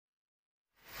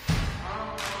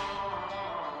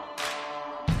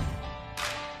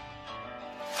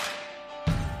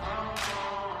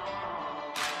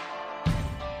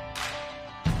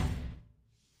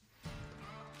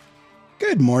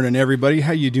Good morning, everybody.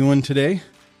 How you doing today?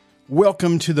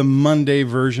 Welcome to the Monday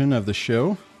version of the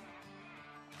show.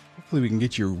 Hopefully we can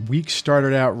get your week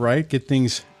started out right, get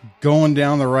things going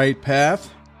down the right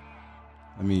path.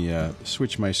 Let me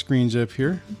switch my screens up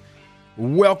here.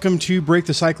 Welcome to Break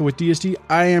the Cycle with DSD.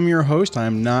 I am your host. I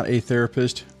am not a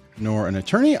therapist nor an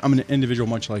attorney. I'm an individual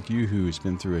much like you who has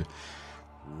been through a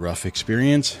rough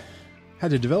experience.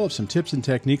 Had to develop some tips and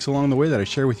techniques along the way that I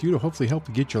share with you to hopefully help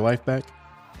you get your life back,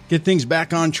 get things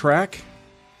back on track.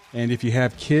 And if you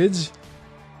have kids,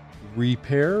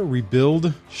 repair,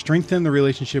 rebuild, strengthen the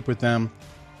relationship with them,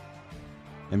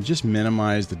 and just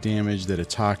minimize the damage that a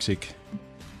toxic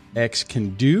ex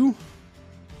can do.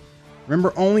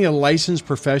 Remember, only a licensed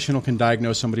professional can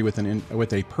diagnose somebody with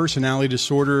a personality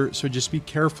disorder, so just be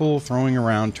careful throwing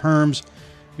around terms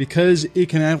because it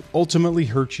can ultimately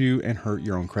hurt you and hurt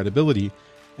your own credibility.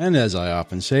 And as I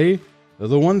often say,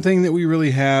 the one thing that we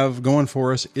really have going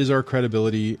for us is our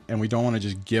credibility, and we don't want to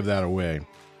just give that away.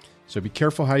 So be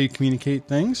careful how you communicate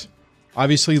things.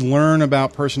 Obviously, learn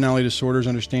about personality disorders,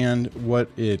 understand what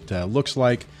it looks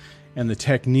like, and the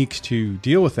techniques to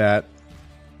deal with that.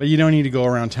 But you don't need to go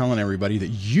around telling everybody that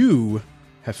you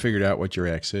have figured out what your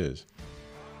ex is.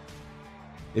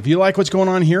 If you like what's going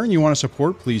on here and you want to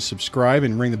support, please subscribe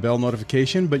and ring the bell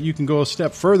notification. But you can go a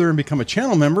step further and become a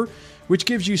channel member, which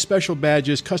gives you special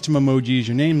badges, custom emojis,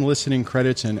 your name listening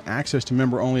credits, and access to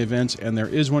member-only events. And there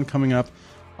is one coming up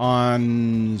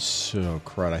on,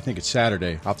 I think it's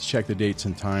Saturday. I'll have to check the dates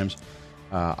and times.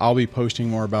 I'll be posting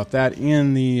more about that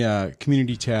in the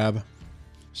community tab.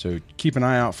 So keep an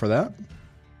eye out for that.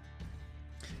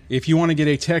 If you want to get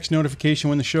a text notification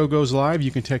when the show goes live, you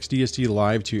can text DSD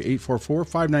live to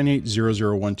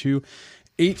 844-598-0012,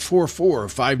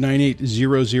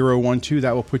 844-598-0012.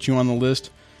 That will put you on the list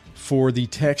for the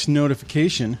text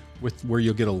notification where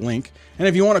you'll get a link. And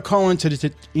if you want to call into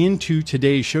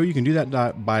today's show, you can do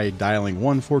that by dialing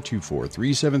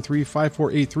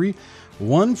 1-424-373-5483,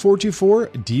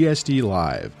 1-424-DSD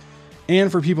live. And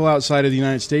for people outside of the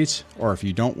United States, or if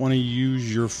you don't want to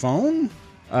use your phone,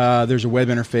 there's a web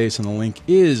interface, and the link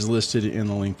is listed in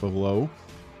the link below.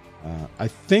 I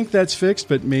think that's fixed,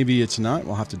 but maybe it's not.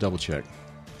 We'll have to double check.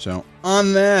 So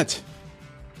on that,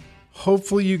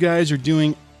 hopefully you guys are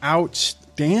doing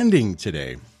outstanding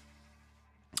today.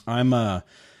 I'm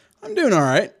doing all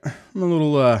right. I'm a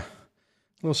little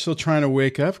still trying to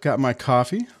wake up. Got my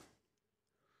coffee.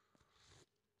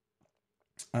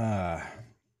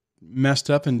 Messed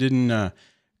up and didn't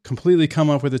completely come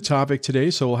up with a topic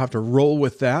today, so we'll have to roll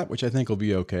with that, which I think will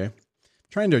be okay. I'm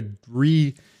trying to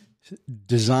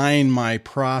redesign my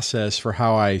process for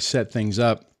how I set things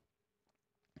up,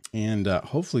 and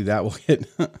hopefully that will get,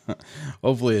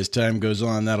 hopefully as time goes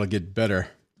on, that'll get better.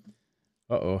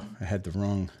 Uh-oh, I had the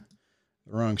wrong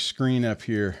screen up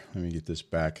here. Let me get this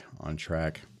back on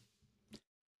track.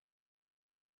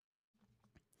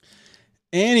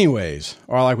 Anyways,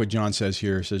 I like what John says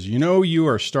here. He says, you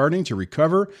are starting to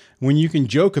recover when you can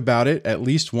joke about it at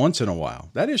least once in a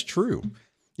while. That is true.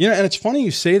 And it's funny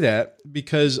you say that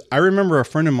because I remember a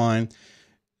friend of mine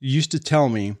used to tell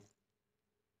me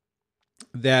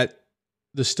that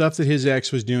the stuff that his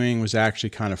ex was doing was actually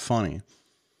kind of funny.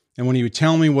 And when he would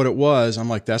tell me what it was, I'm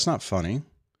like, that's not funny.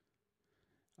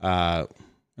 I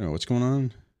don't know what's going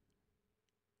on.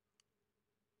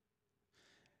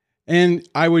 And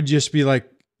I would just be like,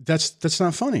 that's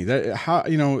not funny.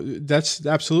 That's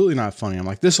absolutely not funny. I'm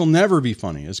like, this will never be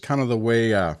funny. It's kind of the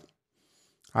way I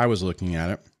was looking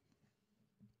at it.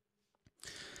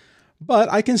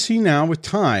 But I can see now with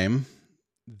time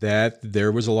that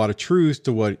there was a lot of truth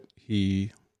to what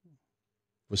he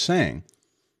was saying.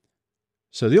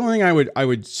 So the only thing I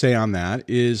would say on that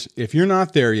is if you're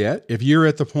not there yet, if you're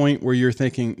at the point where you're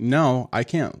thinking, no, I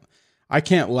can't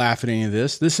laugh at any of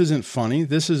this. This isn't funny.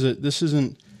 This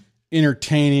isn't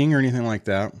entertaining or anything like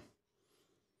that.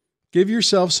 Give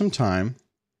yourself some time.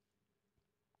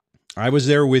 I was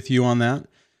there with you on that.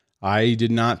 I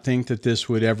did not think that this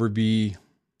would ever be.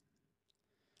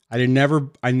 I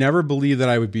never believed that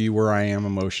I would be where I am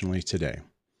emotionally today.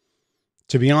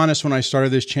 To be honest, when I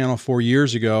started this channel 4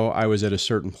 years ago, I was at a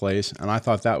certain place and I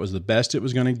thought that was the best it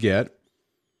was going to get.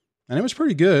 And it was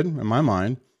pretty good in my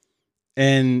mind.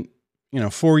 And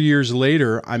 4 years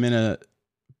later, I'm in a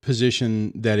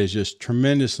position that is just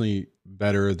tremendously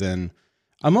better than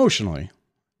emotionally.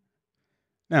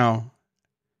 Now,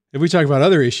 if we talk about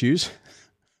other issues,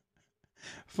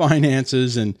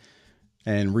 finances and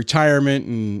retirement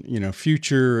and,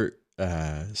 future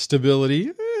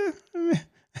stability,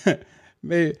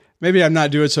 maybe I'm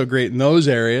not doing so great in those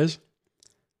areas,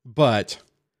 but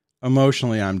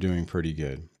emotionally I'm doing pretty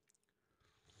good.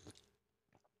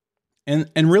 And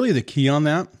really the key on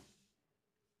that,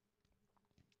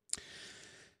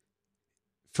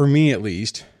 for me at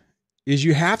least, is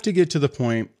you have to get to the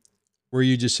point where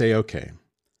you just say, okay,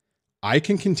 I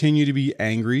can continue to be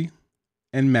angry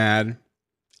and mad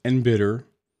and bitter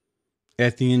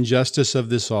at the injustice of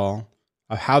this all,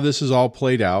 of how this is all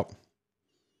played out.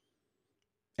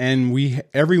 And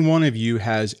every one of you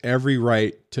has every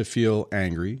right to feel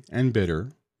angry and bitter.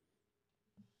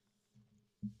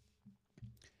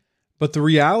 But the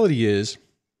reality is,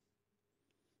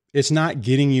 it's not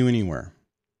getting you anywhere.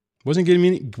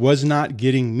 Was not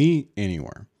getting me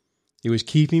anywhere. It was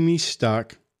keeping me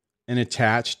stuck and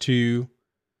attached to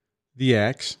the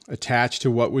ex, attached to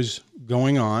what was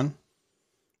going on.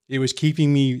 It was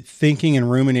keeping me thinking and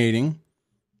ruminating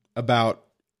about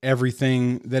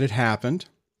everything that had happened.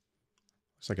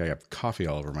 Looks like I got coffee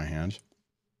all over my hands.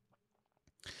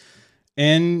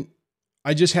 And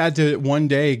I just had to one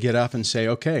day get up and say,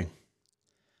 okay,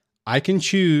 I can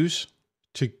choose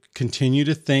to continue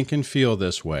to think and feel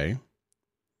this way.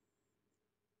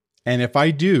 And if I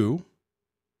do,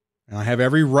 and I have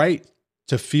every right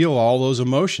to feel all those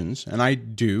emotions, and I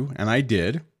do, and I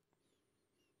did,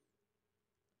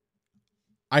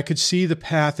 I could see the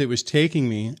path it was taking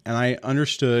me, and I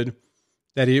understood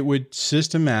that it would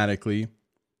systematically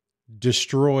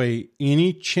destroy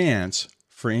any chance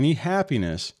for any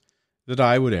happiness that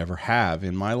I would ever have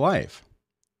in my life.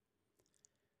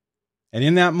 And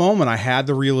in that moment, I had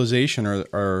the realization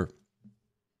or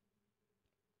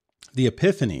the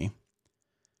epiphany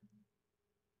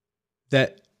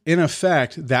that in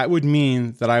effect, that would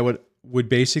mean that I would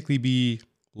basically be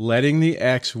letting the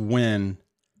ex win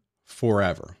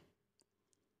forever.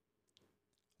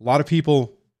 A lot of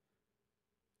people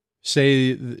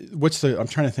say, I'm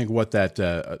trying to think what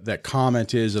that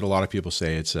comment is that a lot of people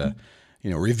say. It's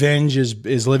revenge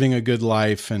is living a good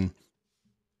life and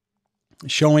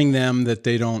showing them that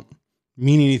they don't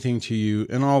mean anything to you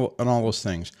and all those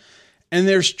things. And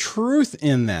there's truth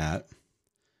in that.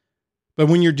 But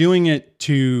when you're doing it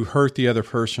to hurt the other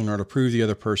person or to prove the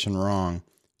other person wrong,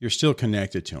 you're still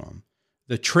connected to them.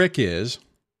 The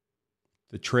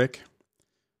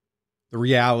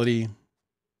reality.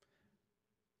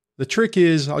 The trick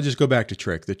is, I'll just go back to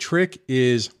trick. The trick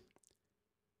is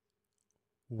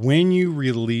when you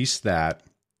release that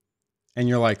and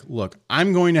you're like, look,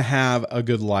 I'm going to have a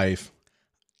good life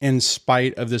in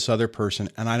spite of this other person,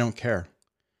 and I don't care.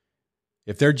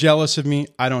 If they're jealous of me,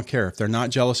 I don't care. If they're not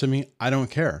jealous of me, I don't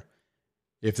care.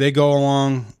 If they go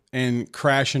along and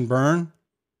crash and burn,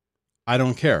 I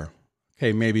don't care.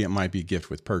 Okay, maybe it might be gift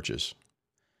with purchase.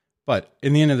 But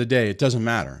in the end of the day, it doesn't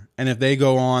matter. And if they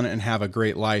go on and have a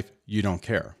great life, you don't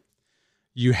care.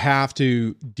 You have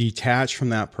to detach from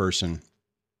that person.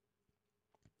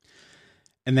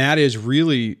 And that is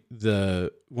really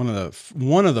one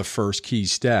of the first key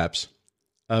steps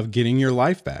of getting your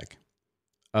life back,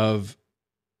 of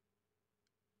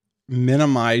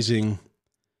minimizing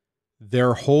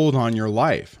their hold on your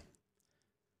life.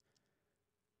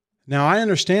 Now, I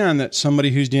understand that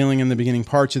somebody who's dealing in the beginning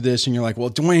parts of this, and you're like, well,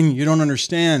 Dwayne, you don't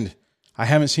understand. I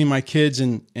haven't seen my kids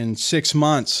in 6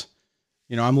 months.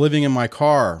 I'm living in my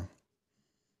car.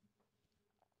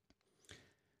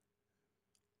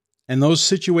 And those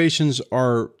situations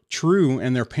are true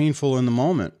and they're painful in the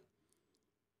moment.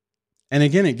 And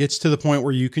again, it gets to the point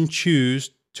where you can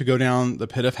choose to go down the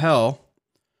pit of hell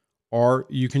or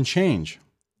you can change.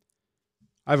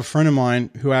 I have a friend of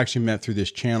mine who I actually met through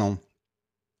this channel.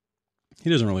 He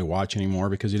doesn't really watch anymore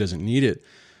because he doesn't need it.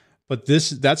 But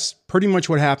that's pretty much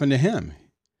what happened to him.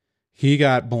 He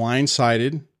got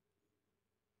blindsided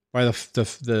by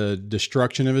the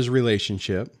destruction of his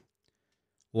relationship,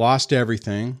 lost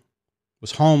everything,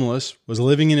 was homeless, was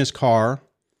living in his car.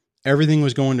 Everything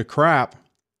was going to crap.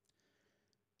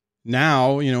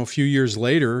 Now, a few years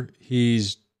later,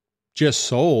 he's just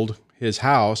sold his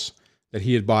house that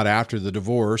he had bought after the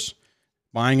divorce,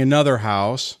 buying another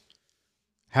house,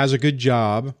 has a good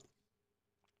job,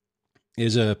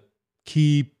 is a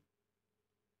key,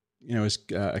 is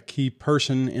a key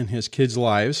person in his kids'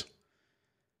 lives,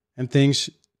 and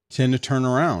things tend to turn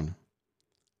around.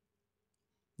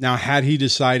 Now, had he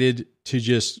decided to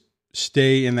just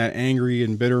stay in that angry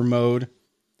and bitter mode,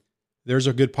 there's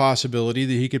a good possibility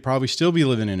that he could probably still be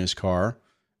living in his car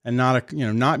and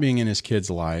not being in his kids'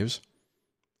 lives.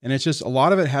 And it's just a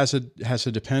lot of it has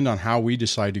to depend on how we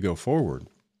decide to go forward.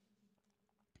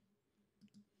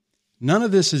 None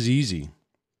of this is easy.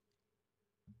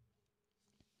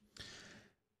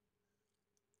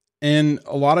 And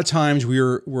a lot of times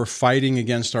we're fighting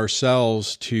against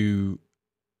ourselves to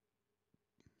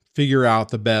figure out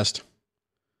the best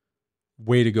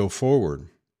way to go forward.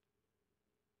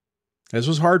 This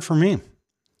was hard for me.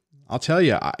 I'll tell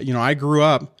you, I grew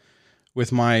up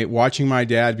with watching my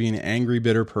dad be an angry,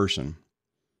 bitter person.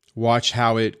 Watch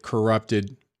how it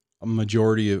corrupted a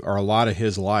lot of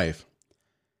his life.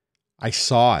 I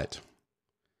saw it.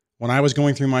 When I was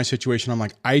going through my situation, I'm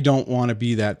like, I don't want to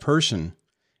be that person.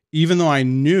 Even though I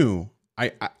knew,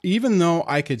 even though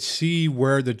I could see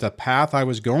where the path I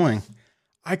was going,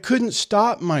 I couldn't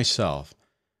stop myself.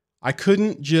 I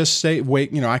couldn't just say,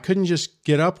 I couldn't just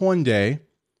get up one day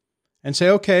and say,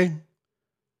 okay,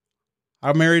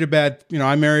 I married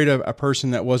a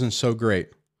person that wasn't so great.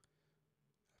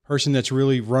 Person that's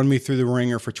really run me through the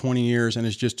ringer for 20 years and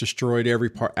has just destroyed every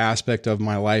aspect of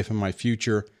my life and my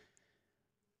future.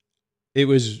 It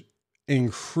was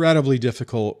incredibly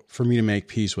difficult for me to make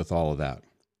peace with all of that.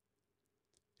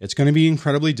 It's going to be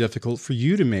incredibly difficult for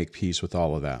you to make peace with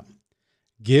all of that.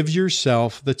 Give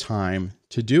yourself the time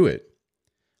to do it.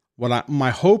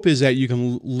 My hope is that you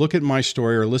can look at my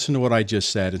story or listen to what I just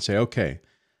said and say, okay,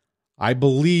 I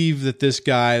believe that this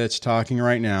guy that's talking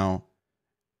right now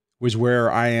was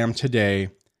where I am today,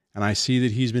 and I see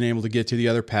that he's been able to get to the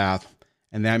other path,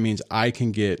 and that means I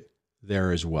can get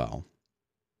there as well.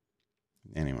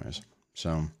 Anyways,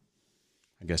 so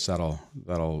I guess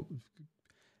that'll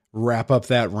wrap up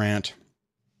that rant.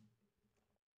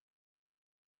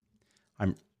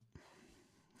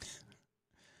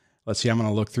 Let's see, I'm going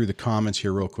to look through the comments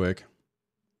here real quick.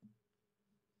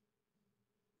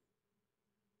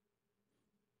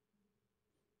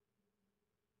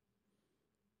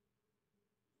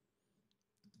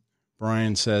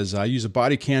 Brian says, I use a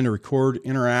body cam to record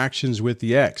interactions with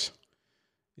the ex.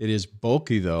 It is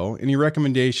bulky though. Any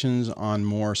recommendations on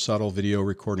more subtle video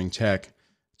recording tech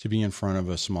to be in front of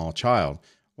a small child?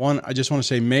 One, I just want to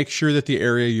say, make sure that the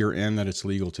area you're in, that it's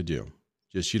legal to do.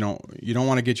 Just, you don't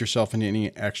want to get yourself into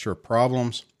any extra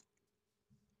problems.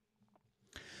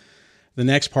 The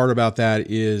next part about that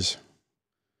is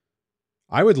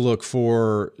I would look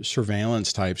for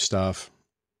surveillance type stuff.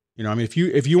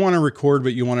 If you want to record,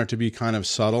 but you want it to be kind of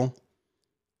subtle,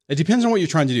 it depends on what you're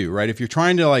trying to do, right? If you're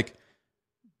trying to like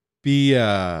be,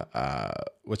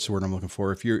 what's the word I'm looking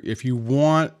for? If you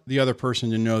want the other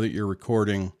person to know that you're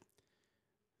recording,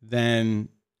 then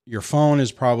your phone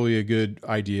is probably a good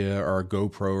idea, or a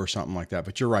GoPro or something like that.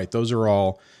 But you're right. Those are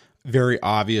all very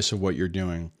obvious of what you're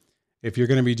doing. If you're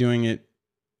going to be doing it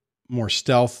more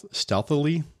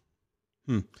stealthily,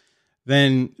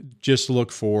 then just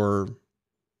look for,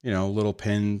 little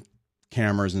pin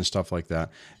cameras and stuff like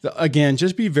that. Again,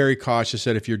 just be very cautious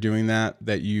that if you're doing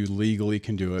that you legally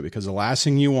can do it, because the last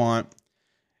thing you want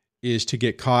is to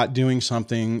get caught doing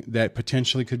something that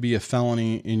potentially could be a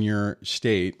felony in your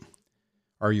state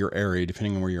or your area,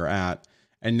 depending on where you're at.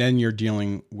 And then you're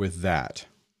dealing with that.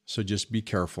 So just be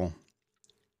careful.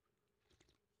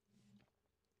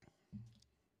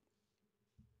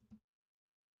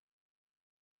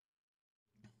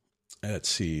 Let's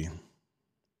see.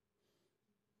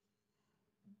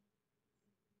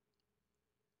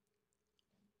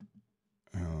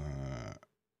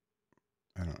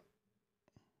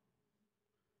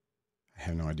 I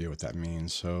have no idea what that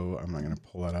means, so I'm not going to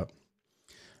pull that up.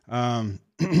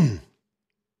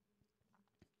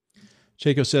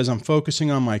 Chaco says, I'm focusing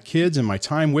on my kids and my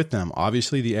time with them.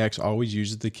 Obviously, the ex always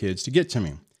uses the kids to get to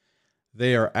me.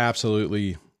 They are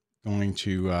absolutely going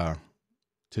to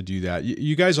do that.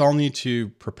 You guys all need to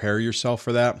prepare yourself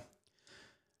for that.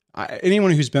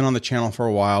 Anyone who's been on the channel for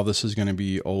a while, this is going to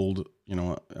be old.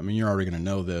 You're already going to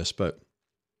know this, but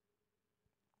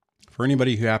for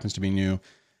anybody who happens to be new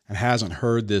and hasn't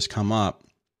heard this come up,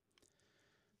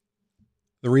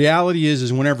 the reality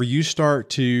is whenever you start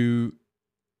to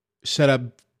set up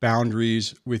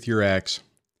boundaries with your ex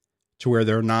to where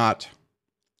they're not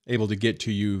able to get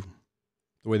to you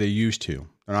the way they used to,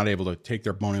 they're not able to take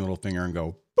their bony little finger and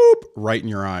go boop right in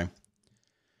your eye,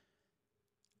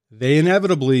 they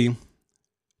inevitably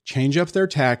change up their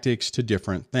tactics to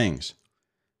different things.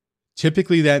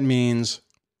 Typically, that means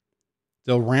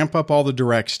they'll ramp up all the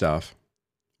direct stuff.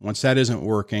 Once that isn't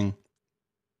working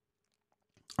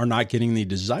or not getting the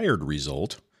desired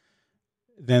result,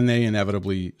 then they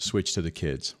inevitably switch to the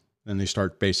kids. Then they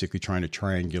start basically trying to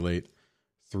triangulate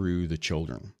through the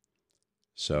children.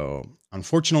 So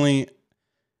unfortunately,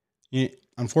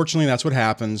 that's what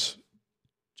happens.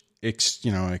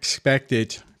 Expect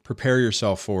it, prepare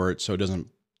yourself for it so it doesn't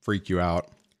freak you out.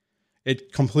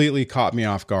 It completely caught me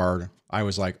off guard. I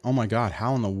was like, oh my God,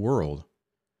 how in the world?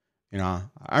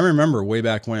 I remember way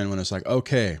back when it's like,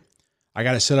 okay, I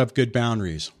got to set up good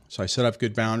boundaries. So I set up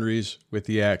good boundaries with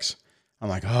the ex. I'm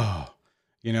like, oh,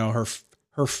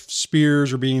 her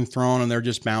spears are being thrown and they're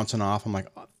just bouncing off. I'm like,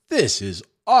 oh, this is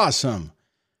awesome.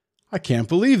 I can't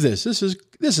believe this. This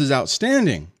is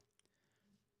outstanding.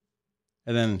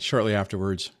 And then shortly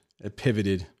afterwards, it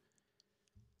pivoted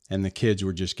and the kids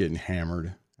were just getting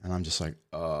hammered. And I'm just like,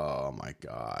 oh my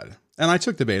God. And I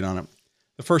took the bait on it.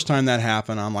 The first time that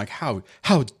happened, I'm like, how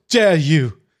dare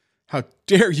you? How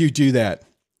dare you do that?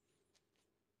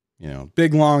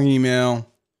 Big long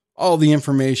email, all the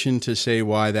information to say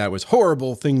why that was a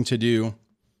horrible thing to do.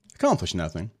 Accomplished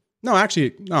nothing. No, let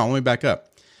me back up.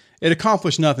 It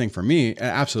accomplished nothing for me. It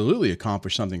absolutely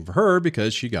accomplished something for her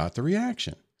because she got the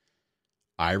reaction.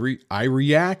 I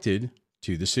reacted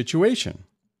to the situation,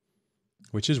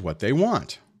 which is what they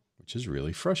want, which is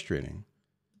really frustrating.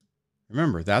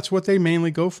 Remember, that's what they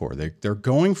mainly go for. They're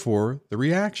going for the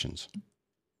reactions.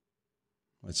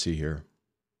 Let's see here.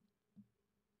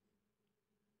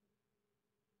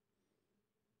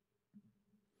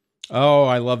 Oh,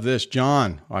 I love this.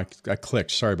 John, I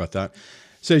clicked. Sorry about that.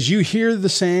 Says, you hear the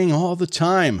saying all the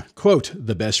time, quote,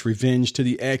 the best revenge to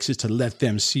the ex is to let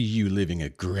them see you living a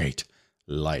great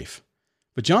life.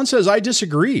 But John says, I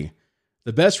disagree.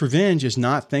 The best revenge is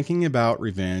not thinking about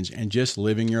revenge and just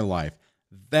living your life.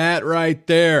 That right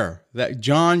there,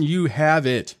 John, you have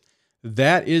it.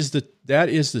 That is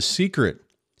the secret.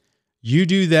 You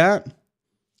do that,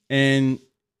 and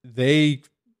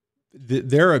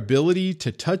their ability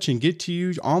to touch and get to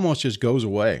you almost just goes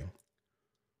away.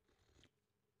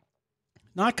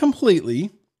 Not completely.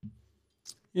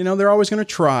 They're always going to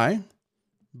try,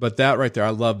 but that right there,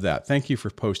 I love that. Thank you for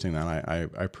posting that. I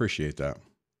appreciate that.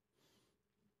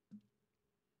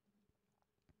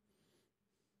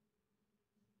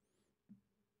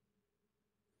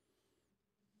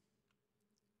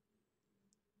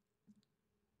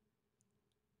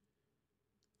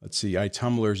 Let's see.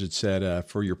 iTumblers, it said,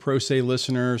 for your pro se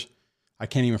listeners, I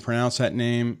can't even pronounce that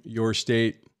name. Your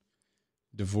state,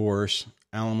 divorce,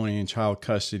 alimony, and child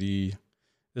custody.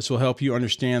 This will help you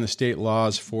understand the state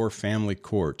laws for family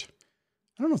court.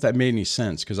 I don't know if that made any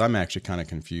sense because I'm actually kind of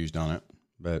confused on it,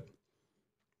 but.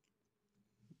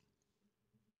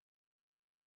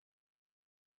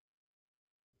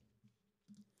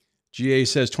 GA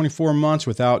says 24 months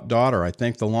without daughter. I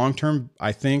think the long-term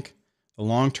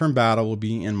battle will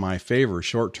be in my favor.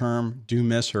 Short term, do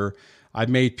miss her. I've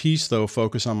made peace though,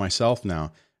 focus on myself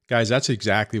now. Guys, that's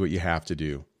exactly what you have to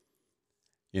do.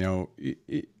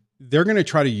 They're going to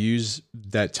try to use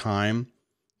that time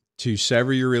to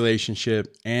sever your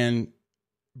relationship and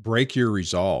break your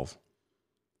resolve,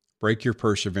 break your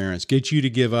perseverance, get you to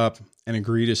give up and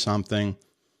agree to something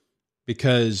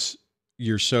because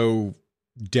you're so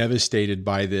devastated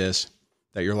by this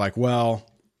that you're like, well,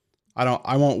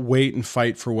 I won't wait and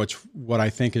fight for what I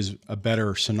think is a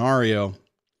better scenario.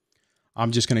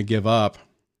 I'm just going to give up.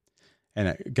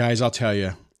 And guys, I'll tell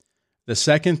you, the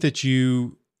second that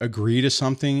you agree to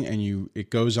something and it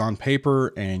goes on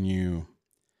paper and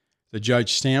the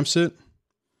judge stamps it,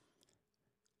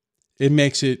 it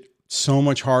makes it so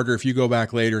much harder if you go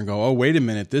back later and go, oh, wait a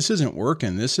minute, this isn't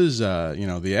working. This is,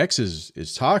 the ex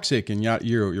is toxic and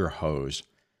you're hosed.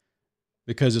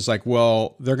 Because it's like,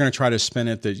 well, they're going to try to spin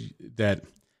it that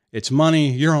it's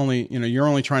money. You're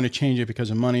only trying to change it because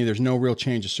of money. There's no real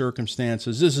change of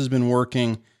circumstances. This has been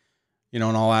working, and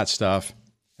all that stuff.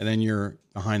 And then you're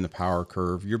behind the power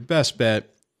curve. Your best bet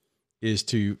is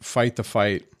to fight the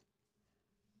fight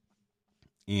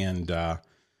and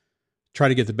try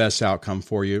to get the best outcome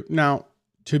for you. Now,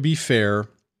 to be fair,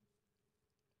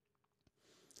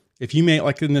 if you made,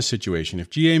 like in this situation, if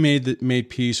GA made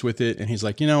peace with it and he's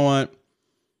like, you know what?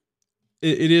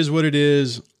 It is what it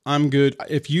is. I'm good.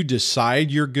 If you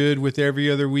decide you're good with every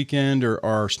other weekend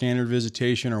or standard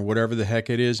visitation or whatever the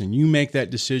heck it is, and you make that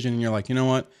decision and you're like, you know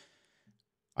what?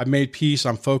 I've made peace.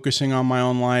 I'm focusing on my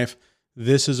own life.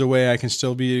 This is a way I can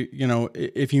still be,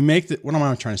 if you make what am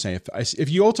I trying to say?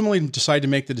 If you ultimately decide to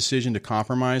make the decision to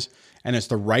compromise and it's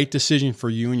the right decision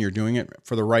for you and you're doing it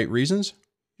for the right reasons,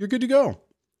 you're good to go.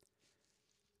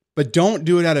 But don't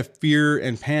do it out of fear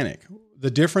and panic. The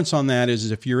difference on that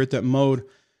is if you're at that mode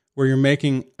where you're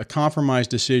making a compromise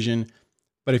decision,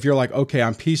 but if you're like, okay,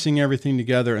 I'm piecing everything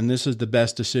together and this is the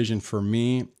best decision for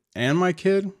me and my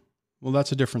kid, well,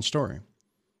 that's a different story.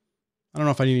 I don't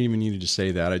know if I even needed to say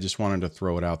that. I just wanted to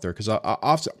throw it out there because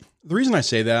the reason I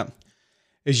say that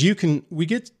is you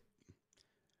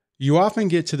often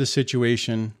get to the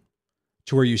situation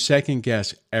to where you second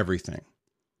guess everything.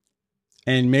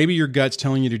 And maybe your gut's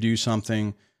telling you to do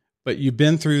something, but you've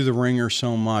been through the ringer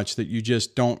so much that you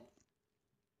just don't,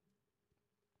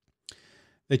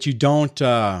 you don't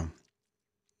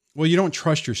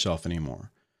trust yourself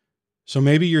anymore. So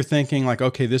maybe you're thinking like,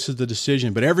 okay, this is the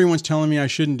decision, but everyone's telling me I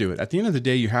shouldn't do it. At the end of the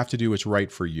day, you have to do what's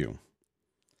right for you.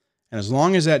 And as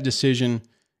long as that decision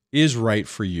is right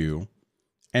for you,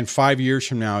 and 5 years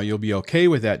from now, you'll be okay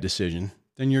with that decision,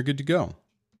 then you're good to go.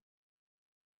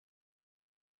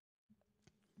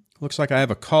 Looks like I have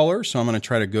a caller, so I'm going to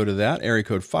try to go to that. Area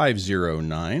code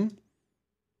 509.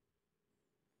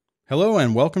 Hello,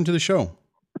 and welcome to the show.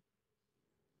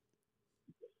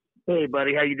 Hey,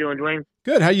 buddy. How you doing, Dwayne?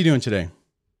 Good. How you doing today?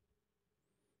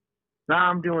 No,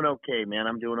 I'm doing okay, man.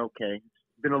 I'm doing okay.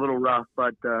 It's been a little rough,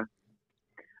 but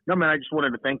no, man, I just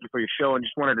wanted to thank you for your show and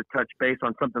just wanted to touch base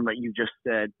on something that you just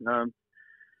said. I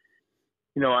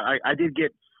did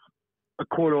get a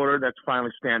court order that's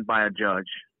finally stand by a judge.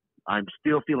 I'm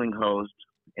still feeling hosed,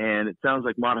 and it sounds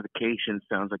like modification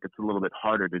sounds like it's a little bit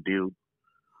harder to do.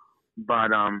 But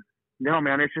no,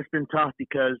 man, it's just been tough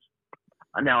because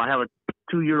now I have a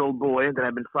 2-year-old boy that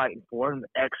I've been fighting for, and the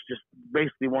ex just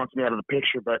basically wants me out of the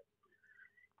picture. But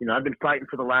I've been fighting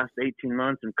for the last 18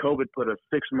 months, and COVID put a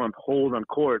 6-month hold on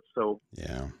court. So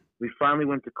yeah, we finally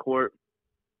went to court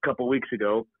a couple weeks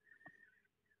ago.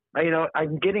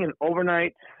 I'm getting an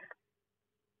overnight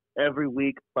every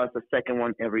week plus a second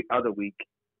one every other week.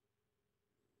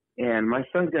 And my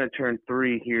son's going to turn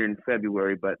 3 here in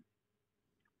February, but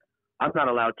I'm not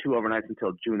allowed 2 overnights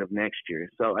until June of next year.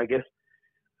 So I guess,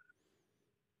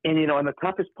 and the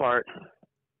toughest part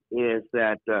is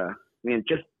that,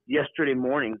 just yesterday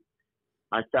morning,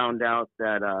 I found out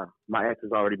that my ex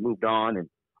has already moved on and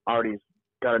already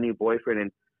got a new boyfriend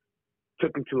and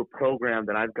took him to a program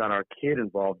that I've got our kid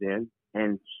involved in.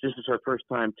 And this is her first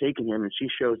time taking him, and she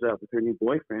shows up with her new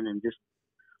boyfriend, and just,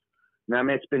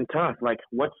 it's been tough. Like,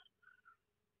 what's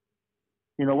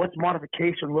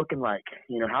modification looking like?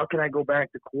 How can I go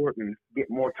back to court and get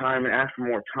more time and ask for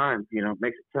more time? It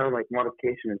makes it sound like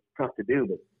modification is tough to do,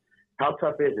 but how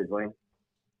tough is it, Dwayne?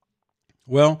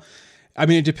 Well,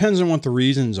 it depends on what the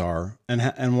reasons are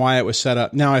and why it was set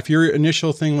up. Now, if your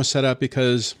initial thing was set up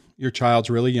because your child's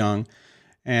really young,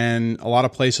 and a lot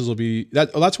of places will be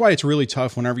that's why it's really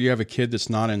tough whenever you have a kid that's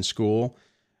not in school,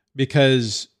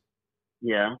 because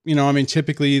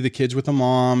typically the kid's with a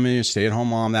mom, stay-at-home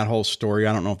mom, that whole story.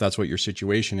 I don't know if that's what your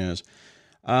situation is.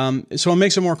 So it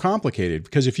makes it more complicated,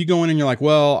 because if you go in and you're like,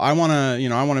 well, I want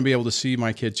to be able to see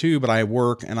my kid too, but I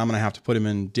work and I'm going to have to put him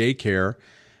in daycare,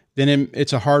 then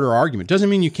it's a harder argument. Doesn't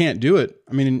mean you can't do it.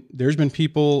 There's been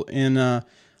people in,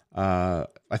 I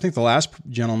think the last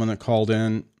gentleman that called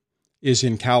in is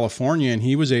in California, and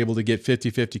he was able to get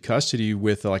 50-50 custody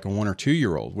with like a 1 or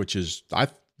 2-year-old, which is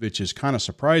kind of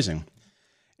surprising.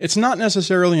 It's not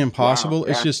necessarily impossible. Wow,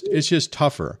 yeah. It's just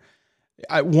tougher.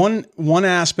 One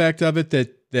aspect of it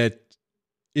that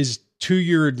is to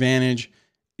your advantage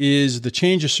is the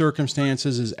change of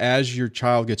circumstances. Is as your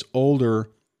child gets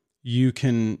older, you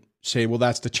can say, well,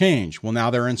 that's the change. Well, now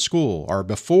they're in school, or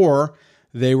before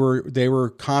they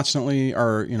were constantly,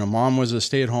 or mom was a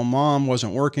stay-at-home mom,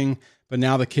 wasn't working, but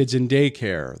now the kid's in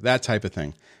daycare, that type of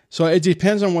thing. So it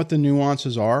depends on what the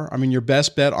nuances are. Your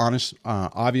best bet,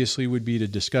 obviously, would be to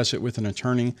discuss it with an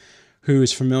attorney who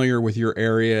is familiar with your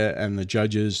area and the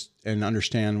judges and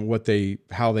understand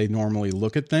how they normally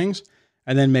look at things,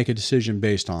 and then make a decision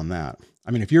based on that.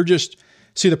 If you're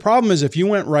the problem is if you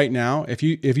went right now, if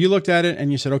you looked at it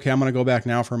and you said, okay, I'm going to go back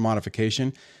now for a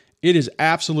modification, it is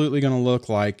absolutely going to look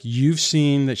like you've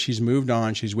seen that she's moved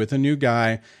on, she's with a new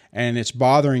guy, and it's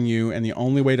bothering you, and the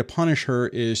only way to punish her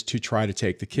is to try to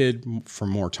take the kid for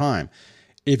more time.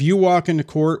 If you walk into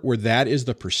court where that is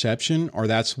the perception, or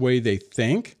that's the way they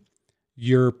think,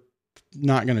 you're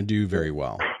not going to do very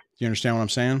well. Do you understand what I'm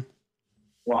saying?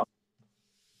 Well,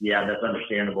 yeah, that's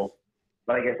understandable.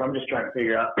 But I guess I'm just trying to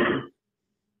figure out,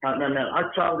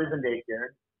 our child is in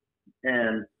daycare,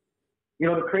 and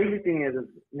the crazy thing is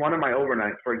one of my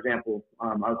overnights, for example,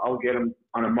 I'll get him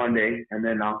on a Monday, and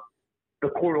then the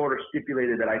court order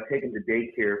stipulated that I take him to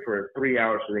daycare for 3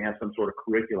 hours so they have some sort of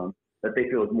curriculum that they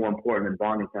feel is more important than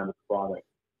bonding time with the father.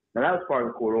 Now, that was part of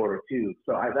the court order, too.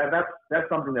 So that's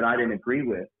something that I didn't agree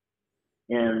with.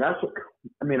 And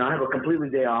I have a completely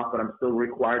day off, but I'm still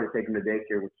required to take him to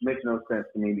daycare, which makes no sense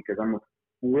to me, because I'm a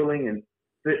willing and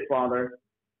fit father,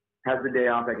 has the day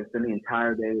off. I can spend the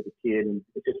entire day with the kid, and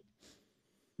it just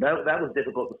that was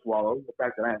difficult to swallow. The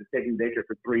fact that I had to take him to daycare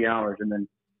for 3 hours and then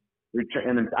return,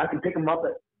 and then I can pick him up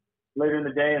later in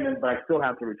the day, but I still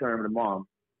have to return him to mom.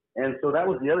 And so that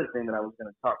was the other thing that I was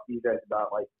going to talk to you guys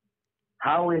about. Like,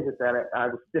 how is it that I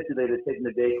was stipulated to take him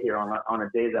to daycare on a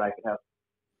day that I could have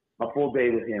a full day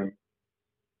with him?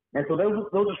 And so those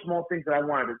are small things that I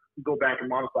wanted to go back and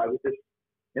modify with this.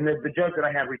 And the judge that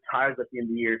I have retires at the end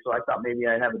of the year, so I thought maybe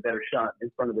I'd have a better shot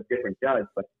in front of a different judge.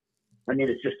 But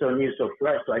it's just so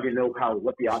fresh, so I didn't know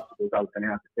what the obstacles I was going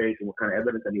to have to face and what kind of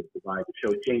evidence I needed to provide to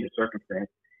show a change of circumstance.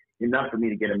 enough for me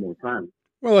to get him more time.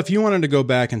 Well, if you wanted to go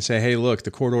back and say, hey, look,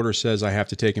 the court order says I have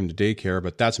to take him to daycare,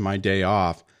 but that's my day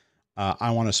off.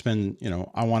 I want to spend,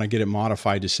 I want to get it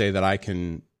modified to say that I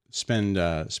can spend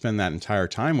that entire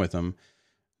time with him.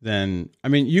 Then, I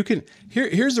mean, you can,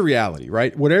 here's the reality,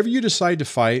 right? Whatever you decide to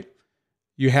fight,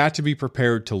 you have to be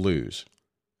prepared to lose.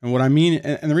 And what I mean,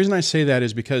 and the reason I say that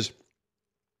is because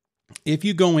if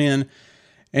you go in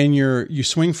and you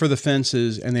swing for the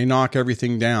fences and they knock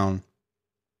everything down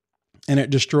and it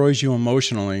destroys you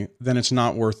emotionally, then it's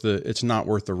not worth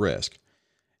the risk.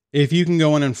 If you can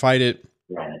go in and fight it,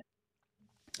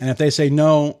 and if they say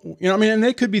no, and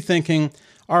they could be thinking,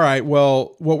 all right,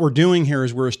 well, what we're doing here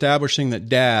is we're establishing that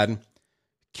dad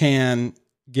can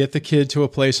get the kid to a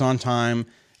place on time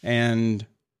and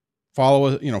follow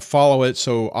it.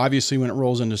 So obviously when it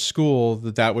rolls into school,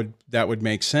 that would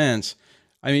make sense.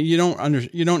 I mean, you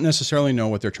don't necessarily know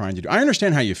what they're trying to do. I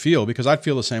understand how you feel, because I'd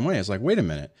feel the same way. It's like, wait a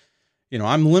minute,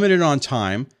 I'm limited on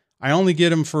time. I only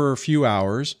get them for a few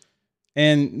hours.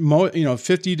 And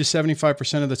 50 to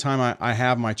 75% of the time I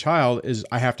have my child is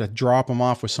I have to drop them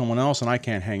off with someone else and I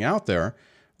can't hang out there.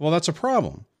 Well, that's a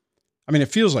problem. I mean, it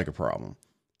feels like a problem.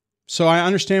 So I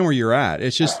understand where you're at.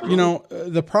 It's just,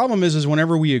 the problem is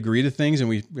whenever we agree to things and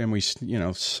we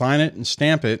sign it and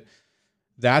stamp it,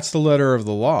 that's the letter of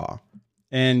the law.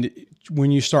 And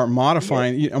when you start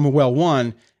modifying,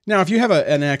 now if you have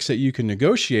an ex that you can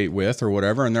negotiate with or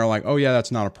whatever, and they're like, oh yeah,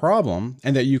 that's not a problem,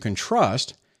 and that you can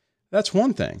trust, that's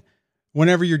one thing.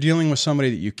 Whenever you're dealing with somebody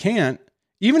that you can't,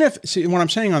 what I'm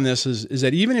saying on this is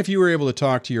that even if you were able to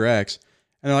talk to your ex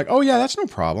and they're like, oh yeah, that's no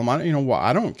problem.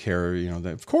 I don't care.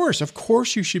 Of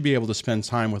course you should be able to spend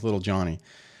time with little Johnny.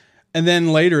 And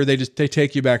then later they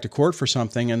take you back to court for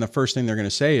something. And the first thing they're going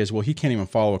to say is, well, he can't even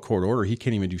follow a court order. He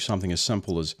can't even do something as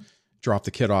simple as drop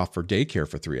the kid off for daycare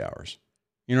for 3 hours.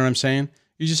 You know what I'm saying?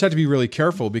 You just have to be really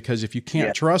careful, because if you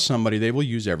can't trust somebody, they will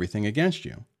use everything against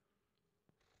you.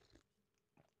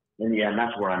 And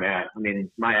that's where I'm at. I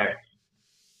mean, my ex,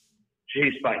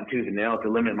 she's fighting tooth and nail to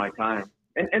limit my time.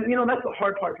 And that's the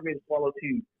hard part for me to swallow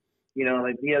too.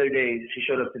 Like the other day, she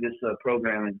showed up to this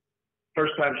program, and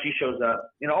first time she shows up,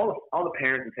 all the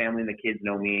parents and family and the kids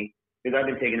know me because I've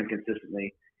been taking them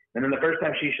consistently. And then the first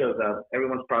time she shows up,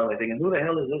 everyone's probably thinking, who the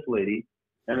hell is this lady?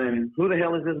 And then who the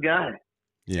hell is this guy?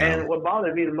 Yeah. And what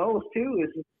bothered me the most too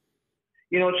is,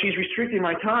 she's restricting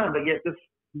my time, but yet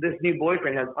this new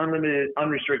boyfriend has unlimited,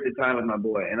 unrestricted time with my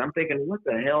boy. And I'm thinking, what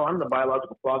the hell? I'm the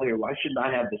biological father here. Why shouldn't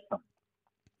I have this time?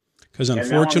 Because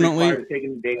unfortunately,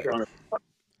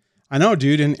 I know,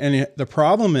 dude. And the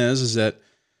problem is that,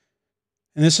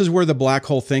 and this is where the black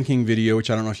hole thinking video, which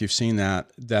I don't know if you've seen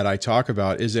that I talk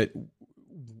about, is that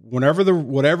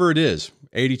whatever it is,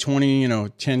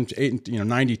 80-20, 10, 8,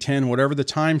 90-10, whatever the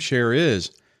timeshare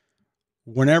is,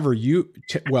 whenever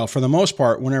for the most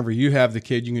part, whenever you have the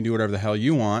kid, you can do whatever the hell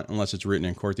you want, unless it's written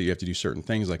in court that you have to do certain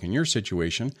things, like in your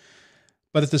situation.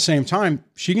 But at the same time,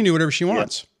 she can do whatever she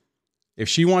wants. If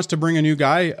she wants to bring a new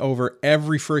guy over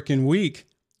every freaking week,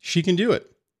 she can do it.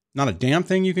 Not a damn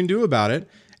thing you can do about it.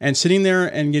 And sitting there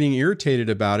and getting irritated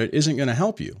about it isn't going to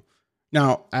help you.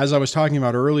 Now, as I was talking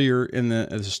about earlier at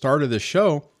the start of this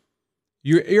show,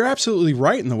 you're absolutely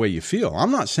right in the way you feel. I'm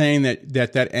not saying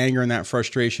that anger and that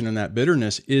frustration and that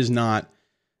bitterness is not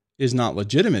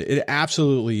legitimate. It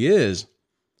absolutely is.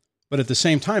 But at the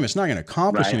same time, it's not going to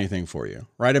accomplish anything for you,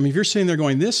 right? I mean, if you're sitting there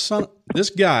going, this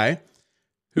guy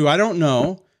who I don't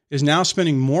know is now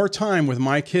spending more time with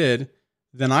my kid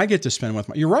than I get to spend with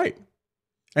you're right.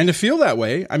 And to feel that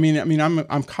way, I mean,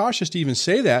 I'm cautious to even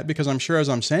say that, because I'm sure as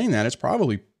I'm saying that, it's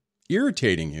probably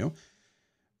irritating you.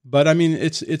 But I mean,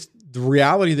 it's the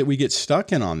reality that we get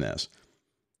stuck in on this.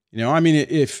 I mean,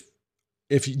 if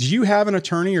do you have an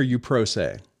attorney, or are you pro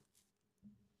se?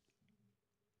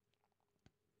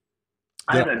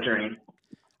 I have an attorney.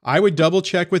 I would double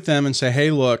check with them and say,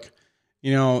 hey, look,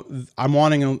 I'm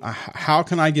wanting, how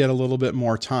can I get a little bit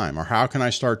more time, or how can I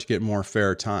start to get more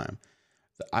fair time?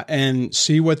 And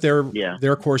see what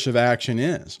their course of action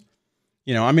is.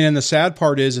 I mean, and the sad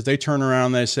part is if they turn around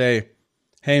and they say,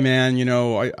 hey man,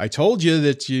 I told you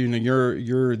that,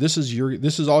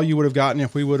 this is all you would have gotten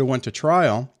if we would have went to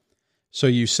trial. So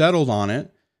you settled on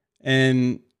it.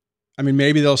 And I mean,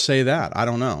 maybe they'll say that. I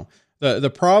don't know. The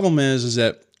problem is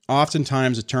that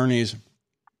oftentimes attorneys,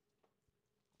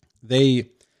 they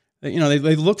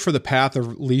look for the path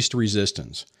of least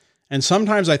resistance. And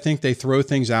sometimes I think they throw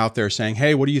things out there saying,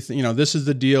 hey, what do you think? This is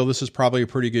the deal. This is probably a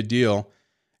pretty good deal.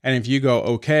 And if you go,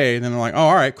 okay, then they're like, oh,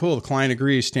 all right, cool. The client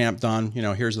agrees, stamp, done.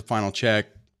 Here's the final check,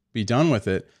 be done with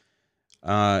it.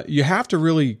 You have to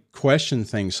really question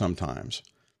things sometimes.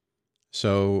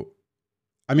 So,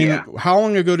 I mean, how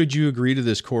long ago did you agree to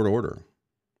this court order?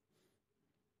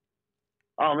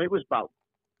 It was about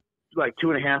like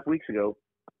 2.5 weeks ago.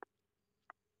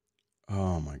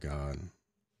 Oh my God.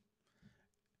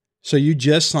 So you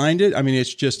just signed it? I mean,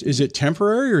 is it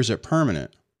temporary or is it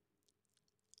permanent?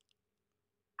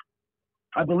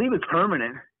 I believe it's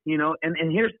permanent, you know, and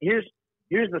here's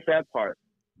the sad part.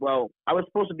 Well, I was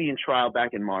supposed to be in trial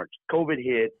back in March. COVID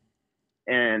hit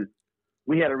and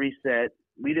we had a reset.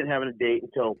 We didn't have a date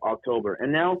until October.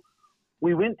 And now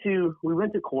we went to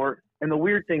court, and the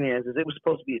weird thing is it was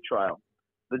supposed to be a trial.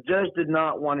 The judge did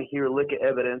not want to hear a lick of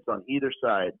evidence on either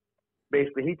side.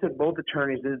 Basically, he took both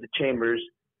attorneys into the chambers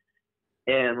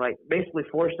and like basically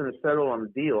forced them to settle on the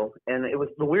deal. And it was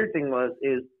the weird thing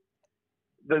is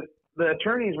the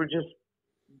attorneys were just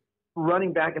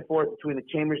running back and forth between the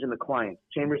chambers and the clients.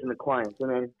 And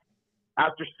then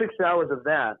after 6 hours of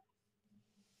that,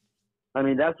 I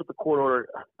mean, that's what the court order,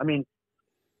 I mean,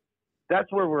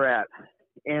 that's where we're at.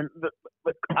 And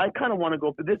but I kind of want to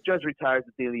go, but this judge retires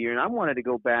at the end of the year, and I wanted to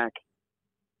go back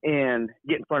and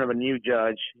get in front of a new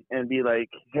judge and be like,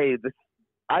 hey,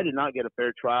 I did not get a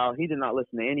fair trial. He did not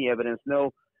listen to any evidence.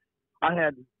 No, I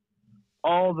had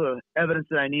all the evidence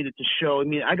that I needed to show. I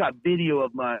mean, I got video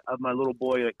of my little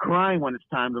boy like crying when it's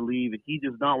time to leave, and he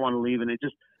does not want to leave. And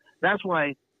that's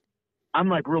why I'm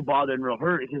like real bothered and real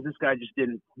hurt, because this guy just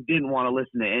didn't want to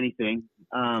listen to anything.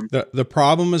 The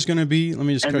problem is going to be, let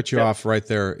me just cut you off right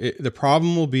there. The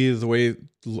problem will be the way,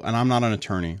 and I'm not an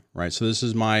attorney, right? So this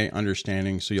is my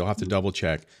understanding. So you'll have to double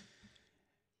check.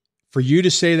 For you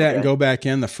to say that and go back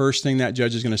in, the first thing that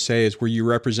judge is going to say is, were you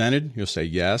represented? You'll say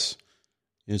yes.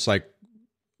 And it's like,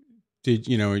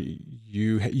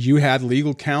 you had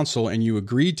legal counsel and you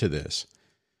agreed to this.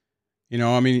 You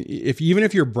know, I mean, even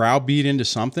if you're browbeat into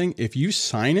something, if you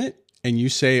sign it and you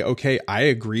say, okay, I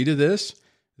agree to this,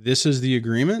 this is the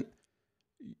agreement,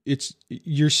 it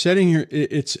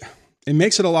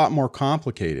makes it a lot more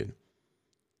complicated.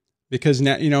 Because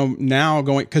now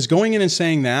going in and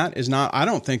saying that is not, I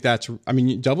don't think that's, I mean,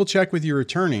 you double check with your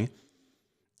attorney.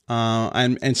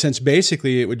 And since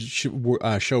basically it would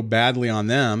show badly on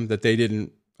them that they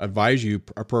didn't advise you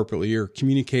appropriately or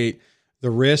communicate the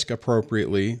risk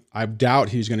appropriately, I doubt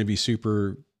he's going to be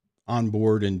super on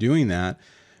board in doing that.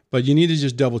 But you need to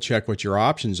just double check what your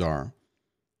options are.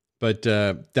 But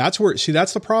that's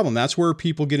the problem. That's where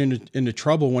people get into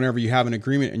trouble whenever you have an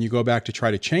agreement and you go back to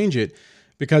try to change it,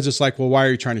 because it's like, well, why are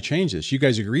you trying to change this? You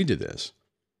guys agreed to this.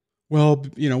 Well,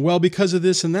 because of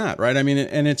this and that, right? I mean,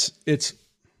 and it's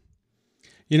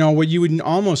what you would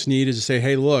almost need is to say,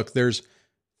 hey, look, there's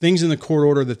things in the court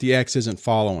order that the ex isn't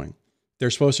following. They're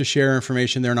supposed to share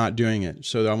information. They're not doing it.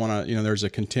 So I want to, there's a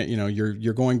contempt,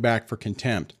 you're going back for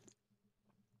contempt.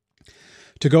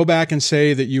 To go back and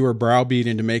say that you were browbeat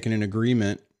into making an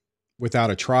agreement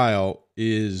without a trial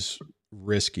is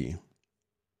risky.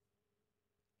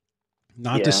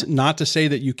 Not to say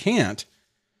that you can't,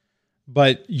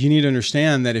 but you need to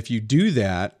understand that if you do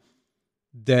that,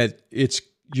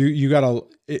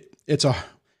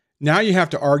 now you have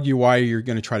to argue why you're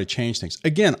going to try to change things.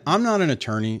 Again, I'm not an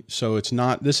attorney, so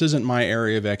this isn't my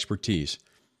area of expertise.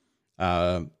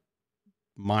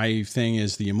 My thing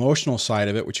is the emotional side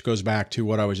of it, which goes back to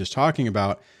what I was just talking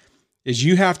about, is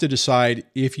you have to decide,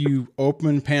 if you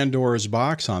open Pandora's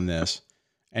box on this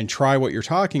and try what you're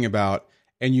talking about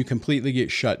and you completely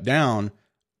get shut down,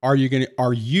 are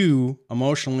you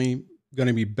emotionally going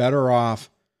to be better off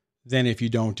than if you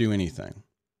don't do anything?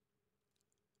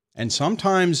 And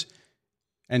sometimes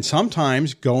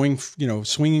going,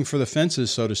 swinging for the fences,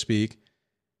 so to speak,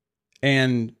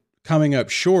 and coming up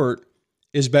short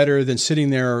is better than sitting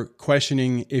there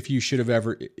questioning if you should have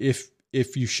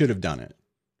done it.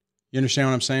 You understand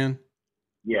what I'm saying?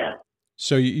 Yeah.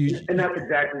 So and that's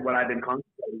exactly what I've been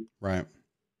contemplating. Right.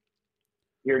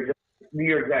 You're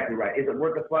exactly right. Is it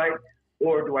worth the fight,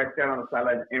 or do I stand on the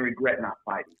sideline and regret not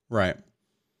fighting? Right.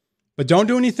 But don't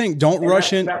do anything. Don't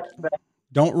rush in.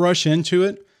 Don't rush into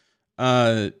it,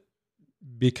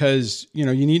 because you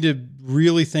need to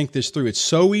really think this through. It's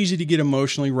so easy to get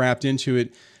emotionally wrapped into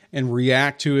it and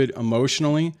react to it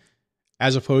emotionally,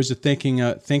 as opposed to thinking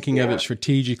of it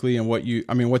strategically and what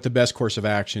the best course of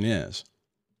action is.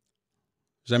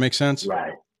 Does that make sense?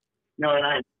 Right. No,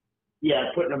 and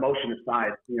putting emotion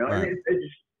aside, right. And it's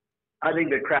just, I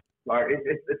think the crap part,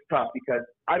 it's tough, because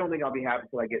I don't think I'll be happy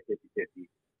until I get 50-50.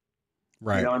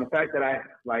 Right. And the fact that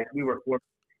we were forced,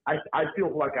 I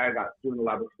feel like I got doing a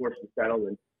lot of forced to settle,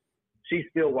 and she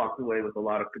still walked away with a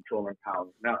lot of control and power.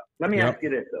 Now, let me ask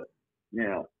you this though.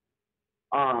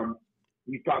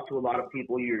 You talk to a lot of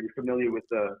people. You're familiar with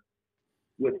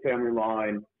family law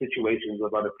and situations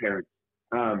with other parents.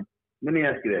 let me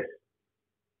ask you this.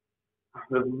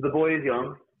 The boy is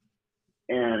young,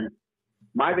 and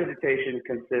my visitation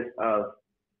consists of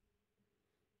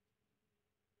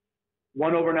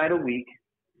one overnight a week.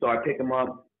 So I pick him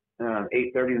up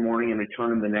 8:30 in the morning and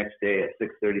return him the next day at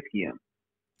 6:30 p.m.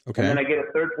 Okay. And then I get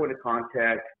a third point of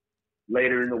contact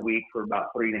later in the week for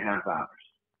about 3.5 hours.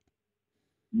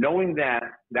 Knowing that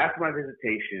that's my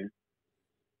visitation,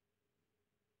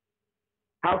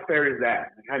 how fair is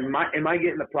that? Am I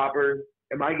getting the proper?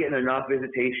 Am I getting enough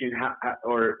visitation?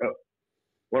 Or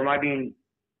am I being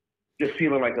just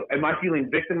feeling like? Am I feeling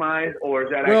victimized, or is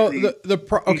that actually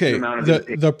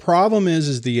the problem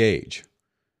is the age.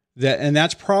 And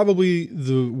that's probably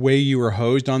the way you were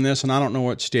hosed on this. And I don't know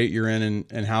what state you're in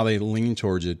and how they lean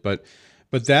towards it, but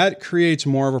that creates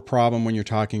more of a problem when you're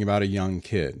talking about a young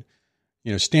kid.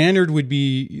 You know, standard would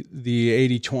be the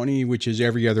 80-20, which is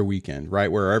every other weekend,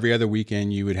 right? Where every other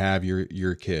weekend you would have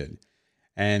your kid.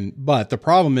 But the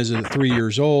problem is at 3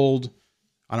 years old,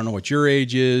 I don't know what your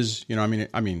age is. You know,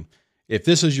 I mean, if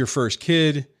this is your first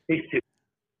kid, He's 2.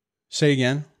 Say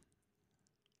again.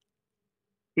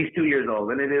 He's 2 years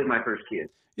old, and it is my first kid.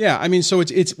 Yeah, I mean, so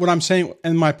it's what I'm saying,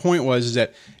 and my point is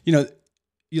that, you know,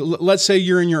 let's say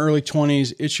you're in your early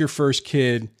 20s, it's your first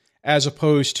kid, as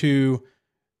opposed to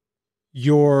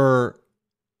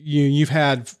you've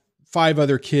had 5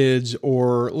 other kids,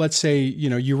 or let's say, you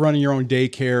know, you're running your own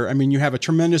daycare. I mean, you have a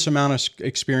tremendous amount of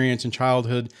experience in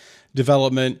childhood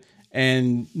development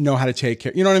and know how to take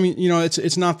care. You know what I mean? You know,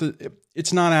 it's not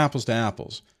apples to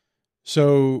apples.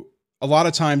 So a lot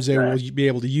of times they will be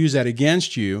able to use that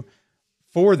against you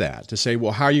for that, to say,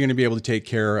 well, how are you going to be able to take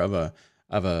care of a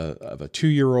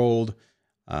 2-year-old?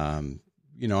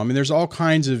 You know, I mean, there's all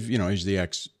kinds of, you know, is the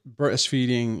ex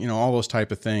breastfeeding, you know, all those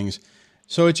type of things.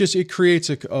 So it creates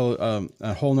a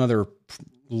whole nother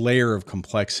layer of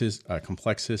complexes.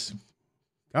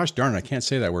 Gosh darn it, I can't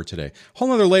say that word today. Whole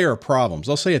nother layer of problems.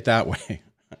 I'll say it that way.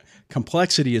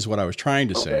 Complexity is what I was trying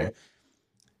to say.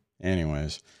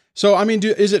 Anyways. So, I mean,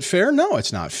 is it fair? No,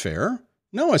 it's not fair.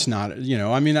 No, it's not. You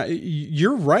know, I mean,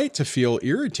 you're right to feel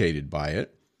irritated by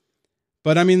it.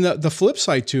 But I mean, the flip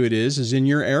side to it is in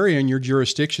your area, in your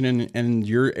jurisdiction, and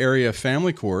your area of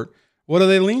family court, what do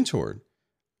they lean toward?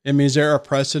 I mean, is there a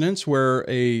precedence where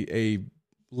a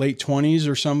late 20s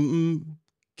or something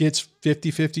gets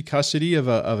 50-50 custody of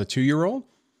a 2-year-old?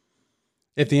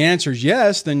 If the answer is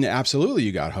yes, then absolutely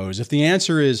you got hosed. If the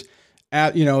answer is,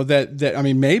 you know, that I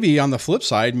mean, maybe on the flip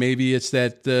side, maybe it's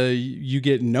that you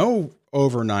get no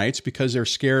overnights because they're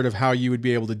scared of how you would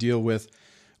be able to deal with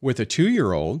a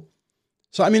 2-year-old.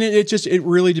 So, I mean, it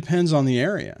really depends on the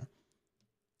area.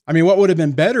 I mean, what would have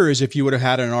been better is if you would have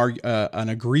had an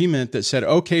agreement that said,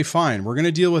 okay, fine, we're going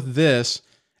to deal with this.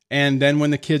 And then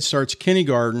when the kid starts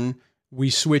kindergarten, we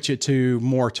switch it to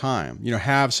more time, you know,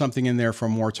 have something in there for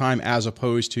more time, as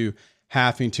opposed to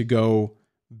having to go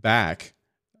back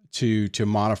to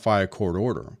modify a court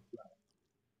order.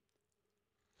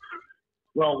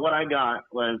 Well, what I got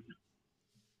was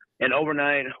an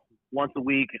overnight once a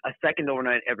week, a second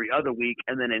overnight every other week,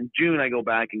 and then in June I go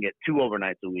back and get 2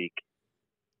 overnights a week.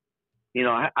 You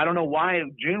know, I don't know why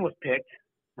June was picked.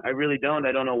 I really don't.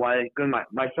 I don't know why. Because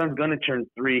my son's going to turn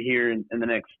 3 here in the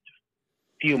next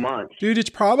few months. Dude, it's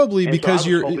probably because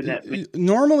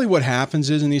normally what happens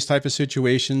is in these type of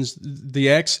situations, the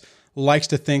ex likes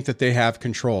to think that they have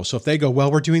control. So if they go,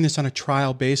 well, we're doing this on a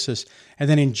trial basis, and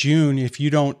then in June, if you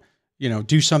don't, you know,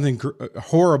 do something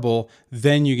horrible,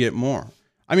 then you get more.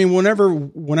 I mean, in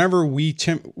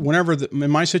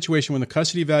my situation, when the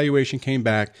custody evaluation came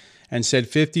back and said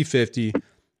 50-50,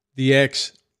 the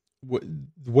ex, the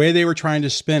way they were trying to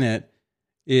spin it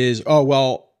is, oh,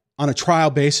 well, on a trial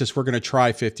basis, we're going to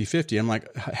try 50-50. I'm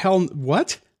like, hell,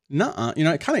 what? Nuh-uh. You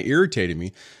know, it kind of irritated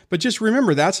me. But just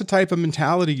remember, that's the type of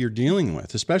mentality you're dealing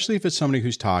with, especially if it's somebody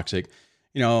who's toxic.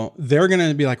 You know, they're going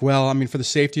to be like, well, I mean, for the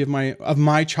safety of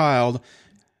my child,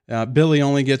 Billy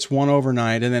only gets 1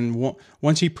 overnight, and then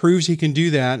once he proves he can do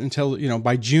that until, you know,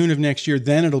 by June of next year,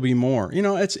 then it'll be more. You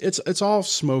know, it's all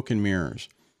smoke and mirrors.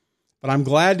 But I'm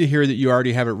glad to hear that you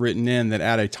already have it written in that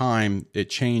at a time it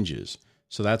changes.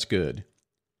 So that's good.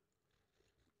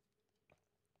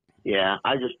 Yeah,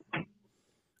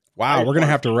 Wow, we're going to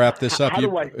have to wrap this up.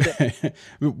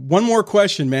 One more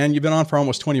question, man. You've been on for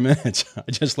almost 20 minutes.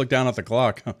 I just looked down at the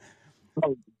clock.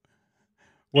 Oh,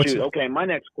 okay, my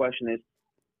next question is,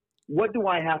 what do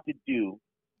I have to do?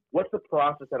 What's the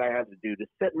process that I have to do to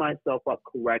set myself up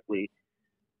correctly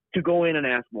to go in and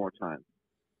ask more time?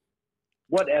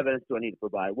 What evidence do I need to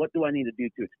provide? What do I need to do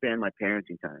to expand my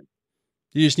parenting time?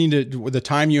 You just need to, with the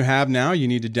time you have now, you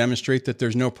need to demonstrate that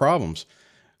there's no problems.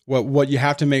 What you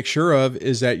have to make sure of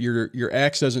is that your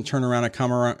ex doesn't turn around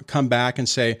and come back and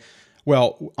say,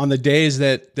 well, on the days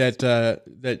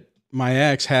that my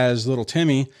ex has little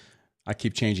Timmy, I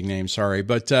keep changing names, sorry,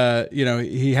 but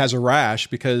he has a rash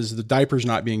because the diaper's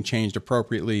not being changed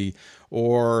appropriately,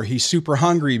 or he's super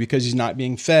hungry because he's not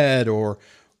being fed, or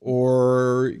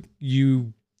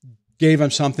you gave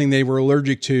him something they were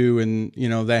allergic to and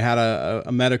they had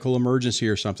a medical emergency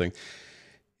or something.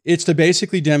 It's to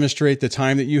basically demonstrate the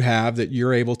time that you have that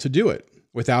you're able to do it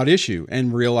without issue,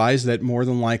 and realize that more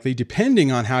than likely,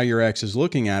 depending on how your ex is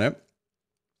looking at it,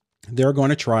 they're going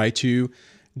to try to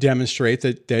demonstrate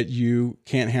that you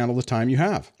can't handle the time you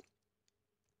have.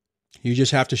 You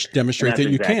just have to demonstrate that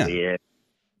you can. It.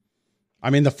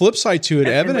 I mean, the flip side to it,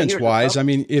 evidence-wise, I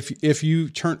mean, if you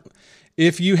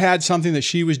had something that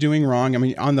she was doing wrong, I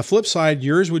mean, on the flip side,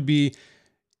 yours would be,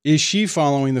 is she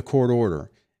following the court order?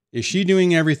 Is she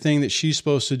doing everything that she's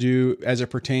supposed to do as it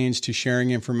pertains to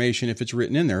sharing information if it's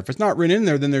written in there? If it's not written in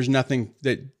there, then there's nothing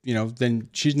that, then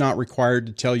she's not required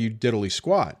to tell you diddly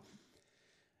squat.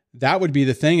 That would be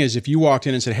the thing, is if you walked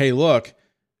in and said, hey, look,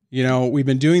 we've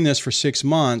been doing this for 6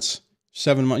 months,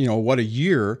 7 months, what, a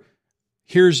year.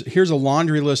 Here's a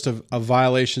laundry list of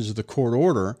violations of the court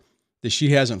order that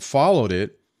she hasn't followed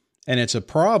it, and it's a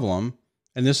problem,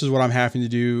 and this is what I'm having to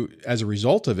do as a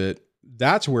result of it.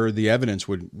 That's where the evidence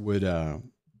would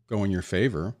go in your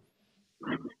favor.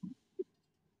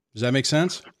 Does that make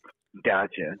sense?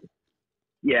 Gotcha.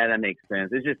 Yeah, that makes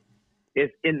sense.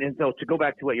 And so to go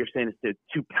back to what you're saying is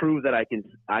to prove that I can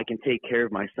take care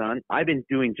of my son. I've been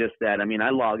doing just that. I mean, I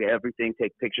log everything,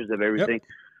 take pictures of everything. Yep.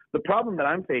 The problem that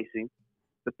I'm facing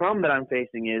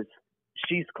is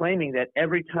she's claiming that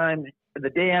every time, the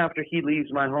day after he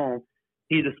leaves my home,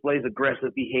 he displays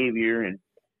aggressive behavior,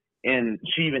 and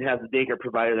she even has a daycare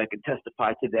provider that can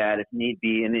testify to that if need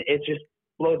be. And it just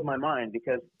blows my mind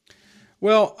because.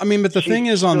 Well, I mean, but the thing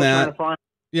is on that.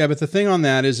 Yeah, but the thing on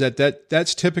that is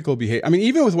that's typical behavior. I mean,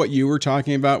 even with what you were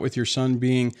talking about with your son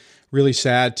being really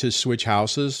sad to switch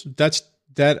houses,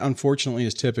 that unfortunately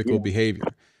is typical behavior,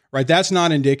 right? That's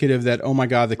not indicative that, oh my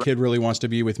God, the kid really wants to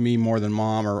be with me more than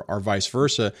mom, or vice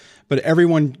versa. But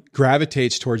everyone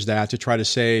gravitates towards that to try to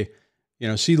say,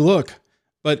 see, look.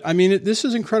 But I mean, this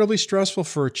is incredibly stressful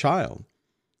for a child.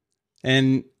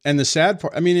 And the sad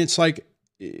part, I mean, it's like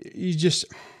you just.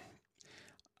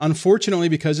 Unfortunately,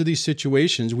 because of these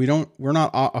situations, we're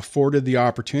not afforded the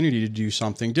opportunity to do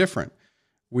something different.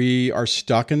 We are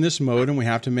stuck in this mode, and we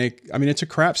have to it's a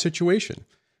crap situation,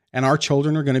 and our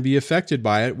children are going to be affected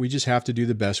by it. We just have to do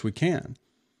the best we can.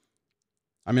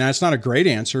 I mean, that's not a great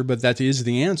answer, but that is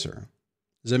the answer.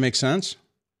 Does that make sense?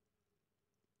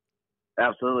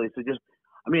 Absolutely. So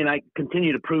I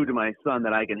continue to prove to my son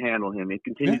that I can handle him, and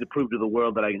continue to prove to the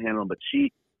world that I can handle him. But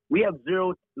we have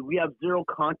zero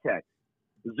contact.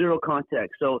 Zero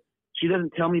contact. So she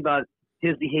doesn't tell me about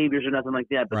his behaviors or nothing like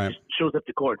that, but just shows up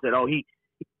to court and said,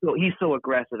 he's so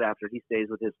aggressive after he stays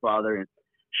with his father, and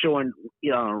showing,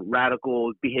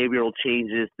 radical behavioral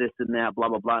changes, this and that, blah,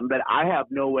 blah, blah. But I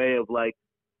have no way of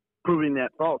proving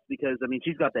that false, because I mean,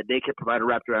 she's got that daycare provider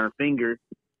wrapped around her finger.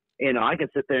 And I can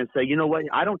sit there and say, you know what?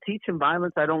 I don't teach him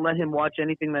violence. I don't let him watch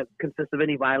anything that consists of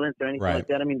any violence or anything like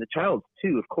that. I mean, the child's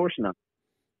too, of course not.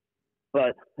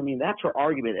 But I mean, that's her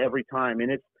argument every time,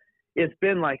 and it's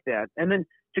been like that. And then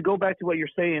to go back to what you're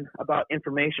saying about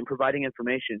information, providing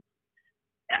information,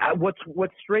 what's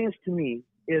strange to me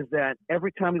is that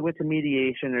every time we went to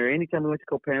mediation, or anytime we went to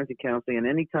co-parenting counseling, and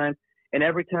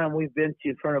every time we've been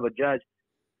in front of a judge,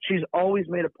 she's always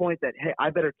made a point that, hey, I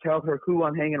better tell her who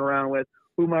I'm hanging around with,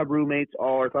 who my roommates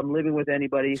are, if I'm living with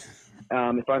anybody,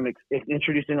 if I'm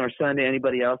introducing our son to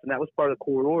anybody else. And that was part of the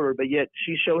court order. But yet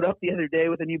she showed up the other day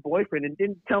with a new boyfriend and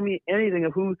didn't tell me anything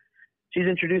of who she's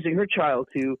introducing her child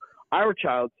to, our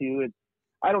child to. And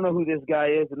I don't know who this guy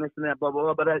is and this and that, blah,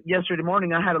 blah, blah. But yesterday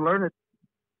morning I had to learn that,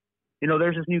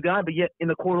 there's this new guy. But yet in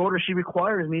the court order, she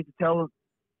requires me to tell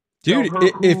Dude,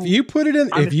 if you put it in,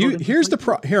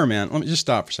 here, man, let me just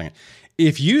stop for a second.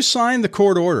 If you sign the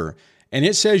court order and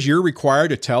it says you're required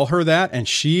to tell her that, and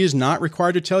she is not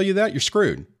required to tell you that, you're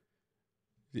screwed.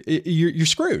 You're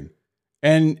screwed.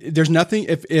 And there's nothing,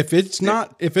 if it's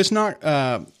not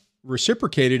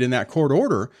reciprocated in that court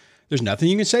order, there's nothing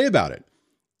you can say about it.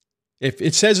 If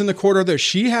it says in the court order that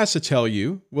she has to tell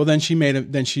you, well, then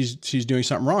she's doing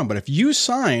something wrong. But if you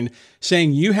signed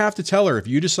saying you have to tell her if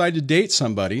you decide to date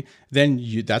somebody, then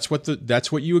that's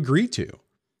what you agreed to.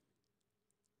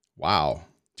 Wow.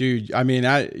 Dude, I mean,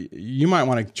 you might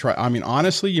want to try. I mean,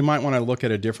 honestly, you might want to look at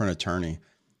a different attorney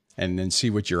and then see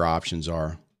what your options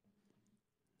are.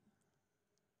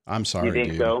 I'm sorry, you think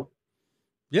dude. So?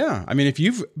 Yeah. I mean,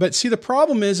 but see, the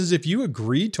problem is if you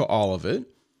agreed to all of it,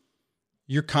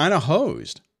 you're kind of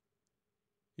hosed.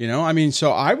 You know, I mean,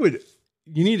 so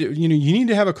you need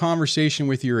to have a conversation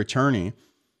with your attorney,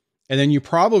 and then you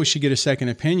probably should get a second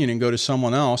opinion and go to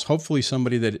someone else, hopefully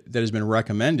somebody that has been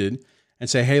recommended, and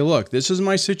say, hey, look, this is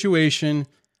my situation.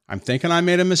 I'm thinking I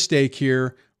made a mistake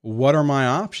here. What are my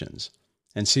options?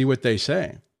 And see what they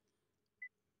say.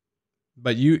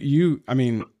 But I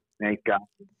mean, thank God.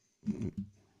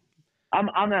 I'm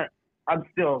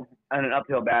still in an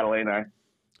uphill battle, ain't I?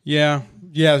 Yeah.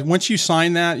 Once you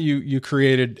sign that, you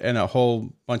created a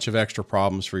whole bunch of extra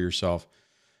problems for yourself.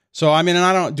 So, I mean, and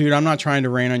I'm not trying to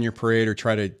rain on your parade or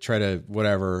try to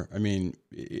whatever. I mean,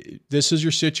 this is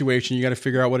your situation. You got to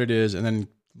figure out what it is and then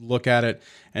look at it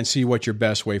and see what your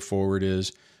best way forward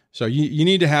is. So you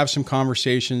need to have some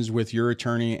conversations with your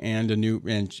attorney and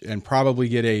and probably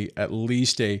get at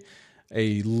least a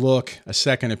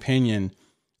second opinion.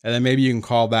 And then maybe you can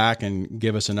call back and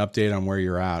give us an update on where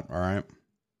you're at. All right.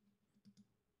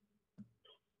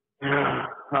 All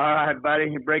right,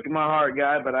 buddy. You're breaking my heart,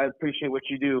 guy, but I appreciate what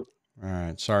you do. All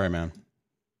right. Sorry, man.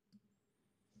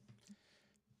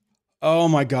 Oh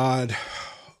my God.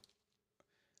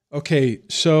 Okay.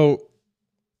 So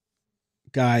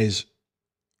guys,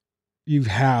 you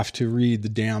have to read the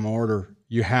damn order.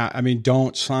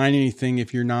 Don't sign anything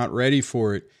if you're not ready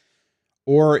for it.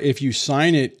 Or if you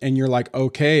sign it and you're like,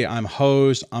 okay, I'm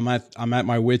hosed. I'm at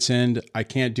my wit's end. I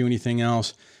can't do anything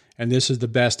else. And this is the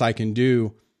best I can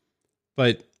do.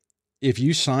 But if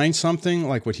you sign something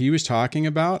like what he was talking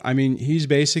about, I mean, he's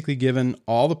basically given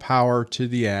all the power to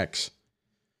the ex.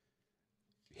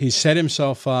 He's set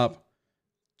himself up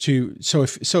so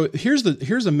here's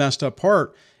the messed up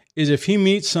part is if he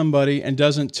meets somebody and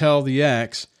doesn't tell the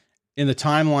ex in the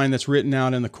timeline that's written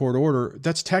out in the court order,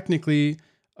 that's technically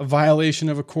a violation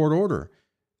of a court order.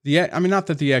 Not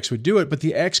that the ex would do it, but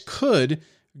the ex could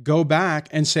go back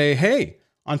and say, hey,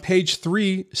 on page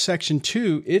 3, section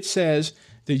 2, it says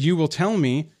that you will tell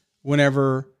me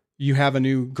whenever you have a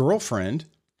new girlfriend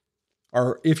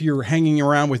or if you're hanging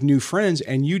around with new friends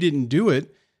and you didn't do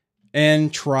it,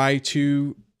 and try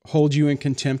to hold you in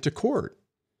contempt of court.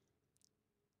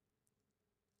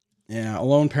 Yeah,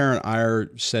 Alone Parent Ire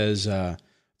says, the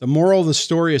moral of the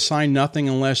story is sign nothing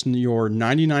unless you're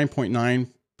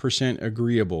 99.9%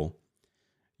 agreeable.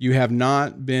 You have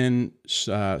not been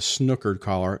snookered,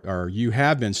 caller, or you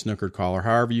have been snookered, caller.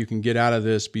 However, you can get out of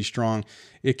this, be strong.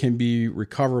 It can be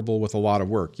recoverable with a lot of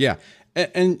work. Yeah.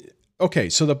 And okay,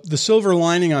 so the silver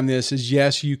lining on this is,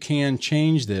 yes, you can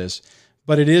change this,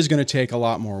 but it is going to take a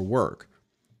lot more work.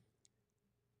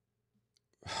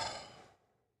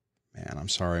 Man, I'm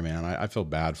sorry, man. I feel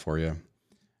bad for you.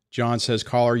 John says,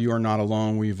 caller, you are not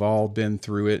alone. We've all been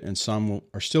through it, and some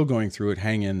are still going through it.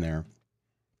 Hang in there.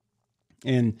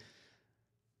 And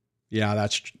yeah,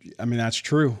 that's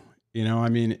true. You know, I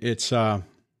mean, it's,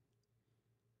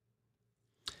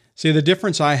 see, the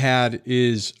difference I had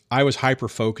is I was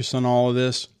hyper-focused on all of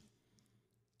this.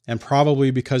 And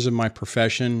probably because of my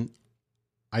profession,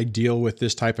 I deal with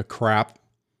this type of crap,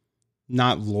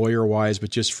 not lawyer-wise,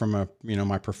 but just from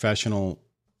my professional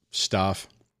stuff.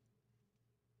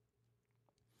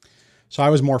 So I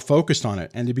was more focused on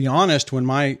it. And to be honest, when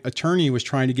my attorney was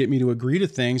trying to get me to agree to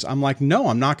things, I'm like, no,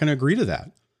 I'm not going to agree to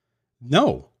that.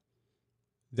 No,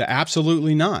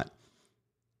 absolutely not.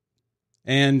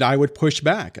 And I would push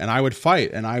back and I would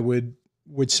fight and I would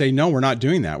say, no, we're not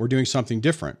doing that. We're doing something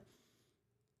different.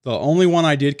 The only one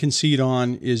I did concede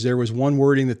on is there was one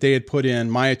wording that they had put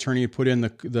in, my attorney had put in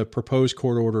the proposed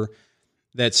court order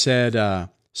that said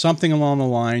something along the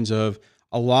lines of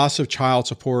a loss of child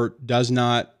support does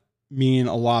not mean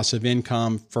a loss of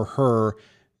income for her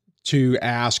to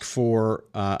ask for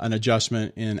an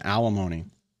adjustment in alimony.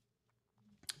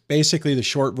 Basically, the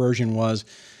short version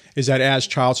is that as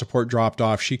child support dropped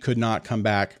off, she could not come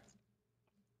back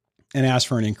and ask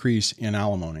for an increase in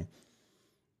alimony.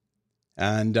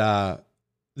 And the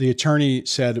attorney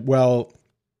said, well,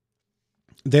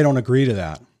 they don't agree to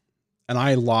that. And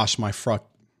I lost my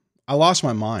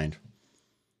mind.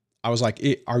 I was like,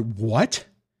 what?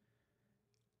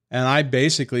 And I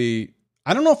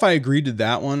don't know if I agreed to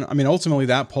that one. I mean, ultimately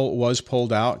that poll was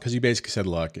pulled out because he basically said,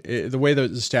 look, the way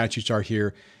the statutes are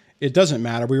here, it doesn't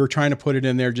matter. We were trying to put it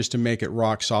in there just to make it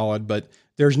rock solid, but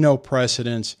there's no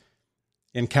precedence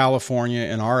in California,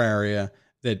 in our area,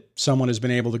 that someone has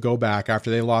been able to go back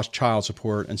after they lost child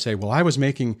support and say, well, I was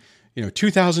making,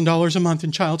 $2,000 a month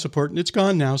in child support and it's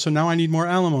gone now. So now I need more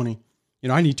alimony.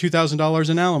 I need $2,000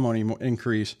 in alimony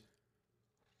increase.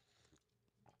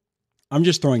 I'm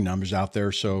just throwing numbers out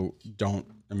there. So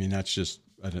that's just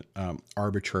an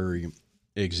arbitrary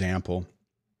example.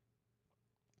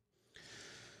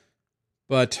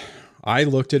 But I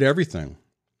looked at everything.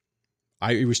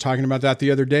 I was talking about that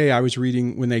the other day. I was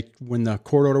reading when the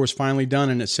court order was finally done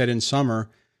and it said in summer.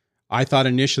 I thought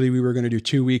initially we were going to do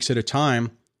 2 weeks at a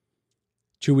time,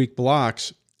 2-week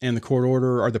blocks, and the court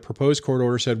order or the proposed court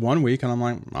order said 1 week, and I'm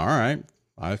like, all right,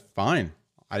 fine.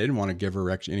 I didn't want to give her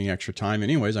any extra time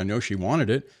anyways. I know she wanted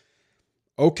it.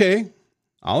 Okay,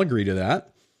 I'll agree to that.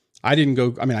 I didn't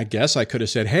go. I mean, I guess I could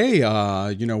have said, hey, in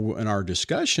our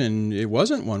discussion, it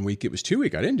wasn't 1 week, it was 2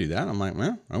 weeks. I didn't do that. I'm like,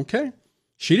 well, okay.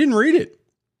 She didn't read it,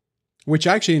 which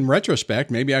actually in retrospect,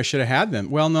 maybe I should have had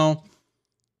them. Well, no,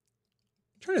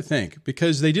 I'm trying to think,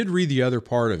 because they did read the other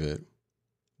part of it,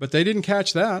 but they didn't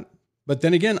catch that. But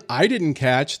then again, I didn't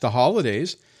catch the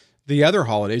holidays, the other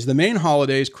holidays, the main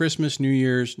holidays, Christmas, New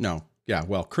Year's.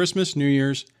 Christmas, New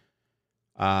Year's,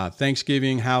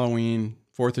 Thanksgiving, Halloween,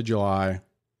 4th of July,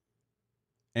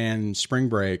 and spring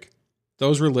break.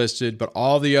 Those were listed, but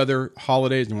all the other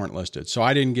holidays weren't listed. So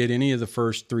I didn't get any of the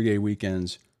first 3-day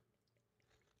weekends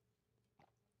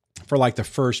for like the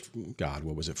first,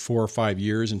 4 or 5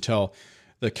 years until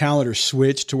the calendar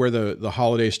switched to where the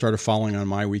holidays started falling on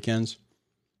my weekends.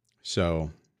 So,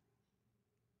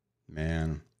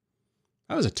 man,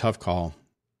 that was a tough call.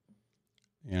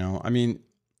 I mean,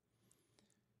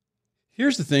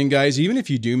 here's the thing, guys. Even if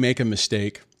you do make a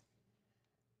mistake,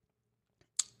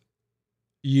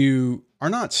 you are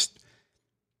not,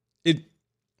 how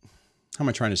am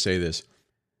I trying to say this?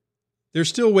 There's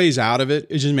still ways out of it.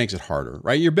 It just makes it harder,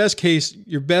 right? Your best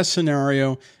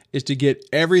scenario is to get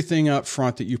everything up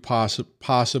front that you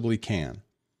possibly can.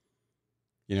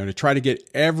 To try to get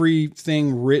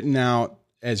everything written out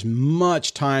as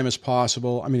much time as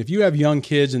possible. I mean, if you have young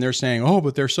kids and they're saying, oh,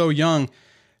 but they're so young,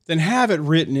 then have it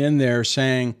written in there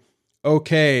saying,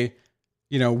 okay,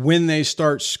 when they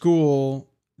start school,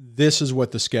 this is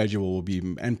what the schedule will be,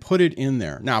 and put it in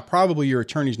there. Now, probably your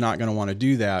attorney's not going to want to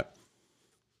do that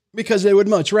because they would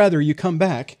much rather you come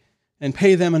back and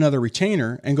pay them another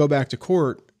retainer and go back to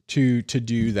court to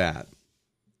do that.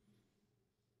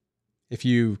 If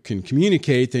you can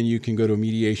communicate, then you can go to a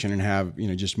mediation and have,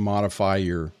 just modify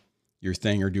your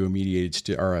thing or do a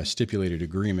mediated or a stipulated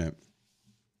agreement.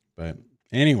 But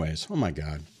anyways, oh my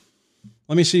God.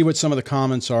 Let me see what some of the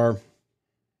comments are.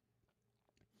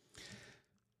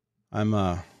 I'm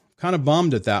kind of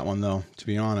bummed at that one though, to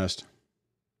be honest.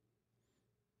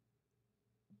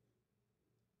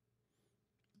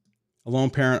 A lone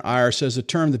parent IR says the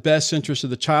term the best interest of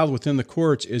the child within the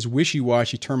courts is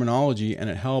wishy-washy terminology, and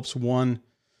it helps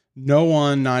no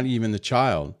one, not even the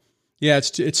child. Yeah,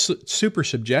 it's super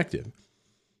subjective.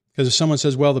 Because if someone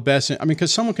says, well,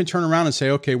 because someone can turn around and say,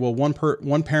 okay, well,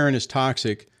 one parent is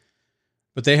toxic,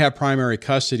 but they have primary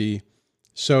custody.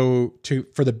 So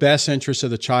for the best interest of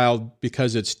the child,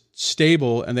 because it's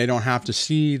stable and they don't have to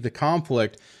see the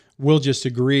conflict, we'll just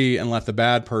agree and let the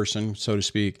bad person, so to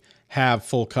speak, have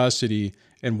full custody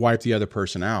and wipe the other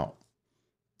person out.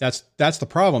 That's the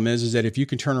problem is that if you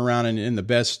can turn around and in the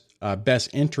best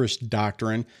interest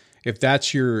doctrine, if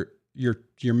that's your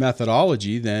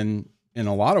methodology, then in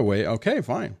a lot of ways, okay,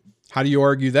 fine. How do you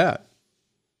argue that?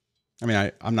 I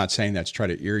mean, I'm not saying that to try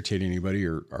to irritate anybody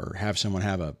or have someone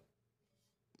have a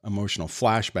emotional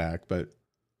flashback, but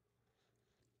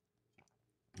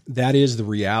that is the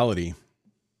reality.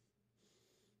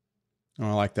 Oh,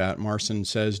 I like that. Marson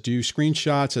says, is this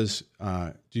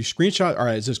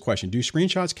question, do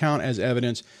screenshots count as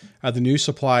evidence of the new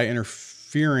supply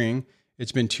interfering?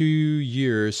 It's been 2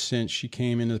 years since she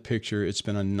came into the picture. It's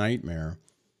been a nightmare.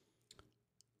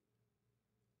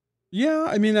 Yeah.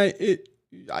 I mean,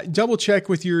 I double check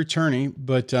with your attorney,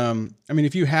 but, I mean,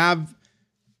 if you have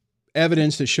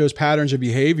evidence that shows patterns of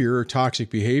behavior or toxic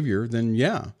behavior, then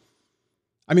yeah.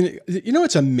 I mean,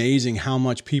 it's amazing how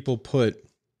much people put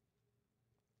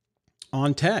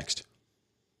on text.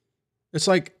 It's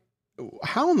like,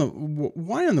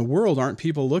 why in the world aren't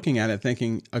people looking at it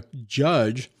thinking a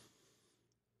judge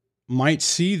might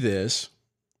see this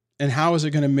and how is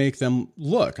it going to make them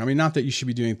look? I mean, not that you should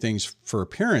be doing things for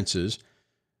appearances,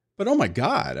 but oh my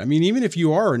God. I mean, even if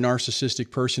you are a narcissistic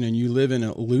person and you live in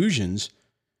illusions,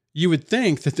 you would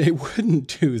think that they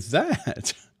wouldn't do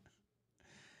that.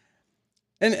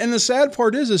 And the sad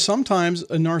part is sometimes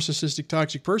a narcissistic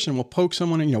toxic person will poke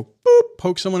someone in,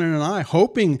 poke someone in an eye,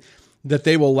 hoping that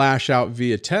they will lash out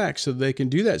via text so they can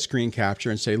do that screen capture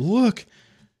and say, look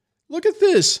at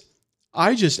this.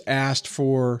 I just asked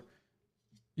for,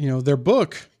 their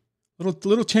book,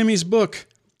 little Timmy's book,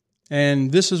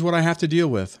 and this is what I have to deal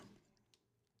with.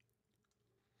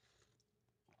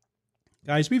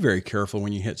 Guys, be very careful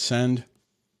when you hit send.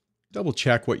 Double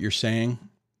check what you're saying.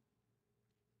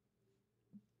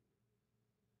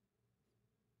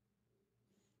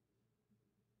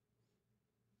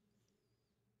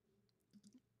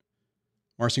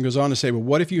 Marston goes on to say, well,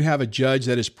 what if you have a judge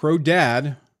that is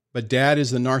pro-dad, but dad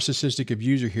is the narcissistic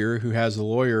abuser here who has the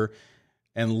lawyer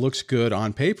and looks good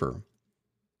on paper?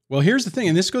 Well, here's the thing,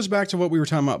 and this goes back to what we were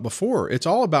talking about before. It's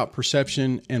all about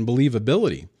perception and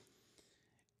believability.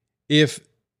 If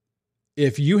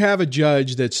you have a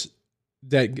judge it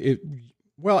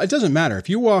doesn't matter. If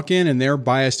you walk in and they're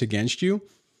biased against you,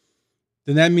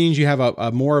 then that means you have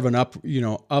a more of an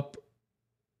uphill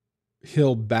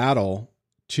battle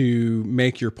to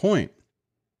make your point.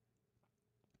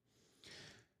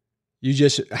 You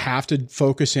just have to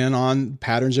focus in on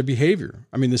patterns of behavior.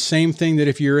 I mean, the same thing that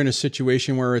if you're in a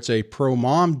situation where it's a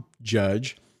pro-mom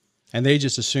judge and they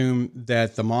just assume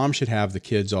that the mom should have the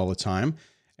kids all the time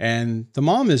and the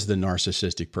mom is the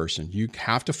narcissistic person, you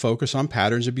have to focus on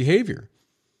patterns of behavior.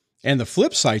 And the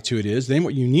flip side to it is then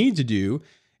what you need to do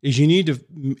is you need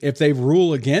to, if they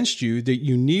rule against you, that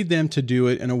you need them to do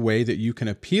it in a way that you can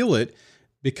appeal it,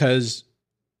 because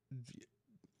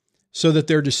so that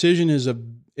their decision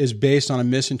is based on a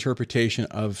misinterpretation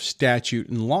of statute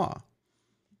and law.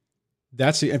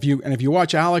 If you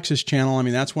watch Alex's channel, I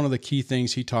mean, that's one of the key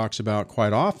things he talks about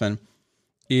quite often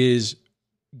is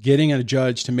getting a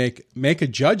judge to make a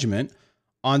judgment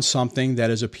on something that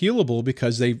is appealable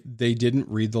because they didn't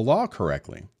read the law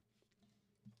correctly.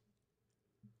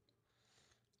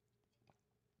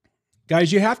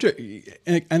 Guys, you have to,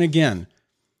 and again,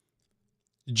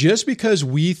 just because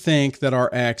we think that our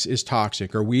ex is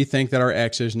toxic or we think that our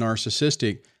ex is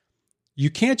narcissistic,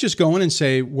 you can't just go in and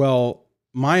say, well,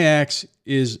 my ex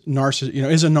is a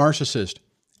narcissist,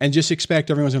 and just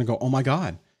expect everyone's going to go, oh my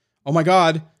God,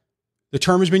 the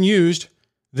term has been used.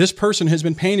 This person has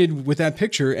been painted with that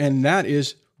picture, and that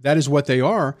is what they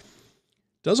are.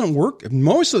 Doesn't work.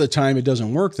 Most of the time, it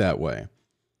doesn't work that way.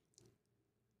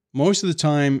 Most of the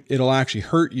time, it'll actually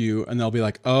hurt you, and they'll be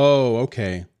like, oh,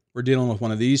 okay, we're dealing with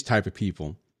one of these type of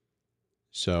people.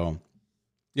 So,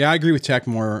 yeah, I agree with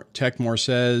Techmore. Techmore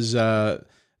says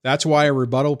that's why a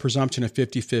rebuttal presumption of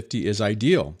 50-50 is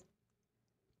ideal.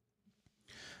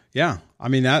 Yeah, I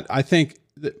mean, I think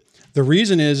the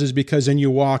reason is because then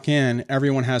you walk in,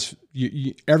 everyone has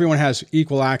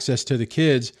equal access to the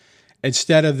kids,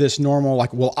 instead of this normal,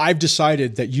 like, well, I've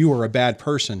decided that you are a bad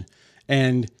person,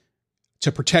 and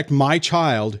to protect my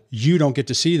child, you don't get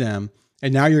to see them.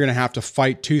 And now you're going to have to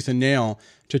fight tooth and nail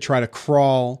to try to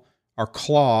crawl or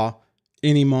claw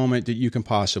any moment that you can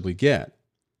possibly get.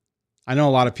 I know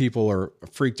a lot of people are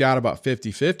freaked out about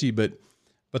 50-50,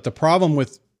 but the problem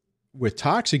with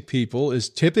toxic people is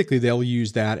typically they'll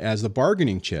use that as the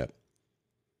bargaining chip.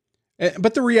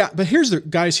 But here's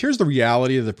the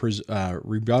reality of the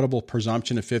rebuttable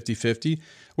presumption of 50-50.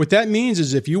 What that means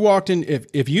is if you walked in,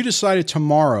 if you decided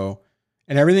tomorrow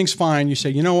and everything's fine, you say,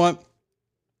 you know what?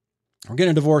 We're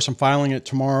getting a divorce. I'm filing it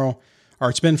tomorrow,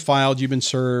 or it's been filed. You've been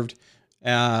served.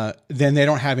 Then they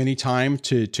don't have any time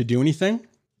to do anything.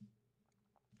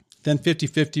 Then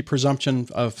 50-50 presumption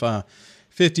of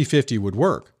 50-50 would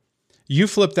work. You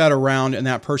flip that around and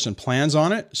that person plans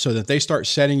on it so that they start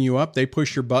setting you up. They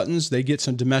push your buttons. They get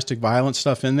some domestic violence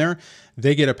stuff in there.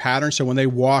 They get a pattern. So when they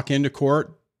walk into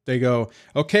court, they go,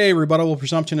 okay, rebuttable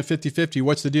presumption of 50-50.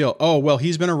 What's the deal? Oh, well,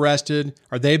 he's been arrested,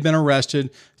 or they've been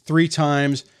arrested 3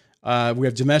 times. We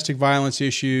have domestic violence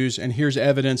issues, and here's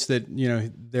evidence that,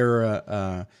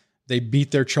 they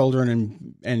beat their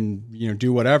children and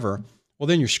do whatever. Well,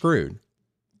 then you're screwed.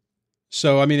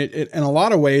 So, I mean, in a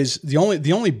lot of ways, the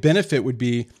only benefit would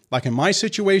be, like in my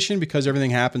situation, because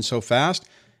everything happened so fast,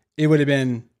 it would have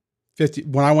been 50.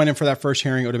 When I went in for that first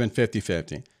hearing, it would have been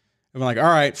 50-50. I'm like, all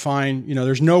right, fine.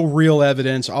 There's no real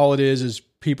evidence. All it is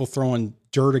people throwing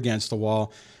dirt against the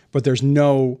wall, but there's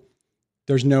no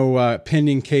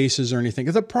pending cases or anything.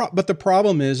 But the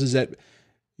problem is that,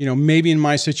 maybe in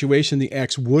my situation, the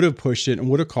ex would have pushed it and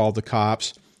would have called the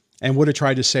cops and would have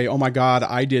tried to say, oh my God,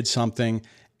 I did something.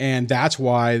 And that's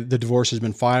why the divorce has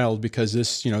been filed, because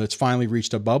this, it's finally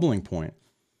reached a bubbling point.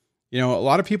 A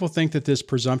lot of people think that this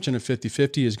presumption of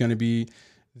 50-50 is going to be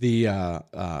the,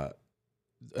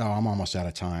 I'm almost out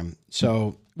of time.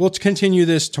 So we'll continue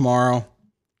this tomorrow.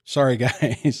 Sorry,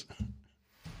 guys.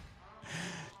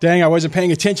 Dang, I wasn't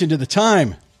paying attention to the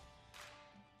time.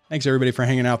 Thanks, everybody, for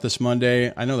hanging out this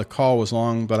Monday. I know the call was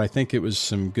long, but I think it was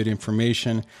some good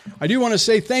information. I do want to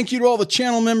say thank you to all the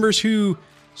channel members who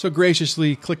so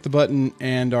graciously click the button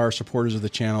and are supporters of the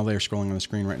channel. They're scrolling on the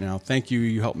screen right now. Thank you.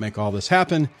 You help make all this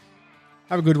happen.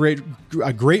 Have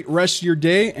a great rest of your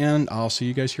day, and I'll see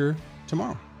you guys here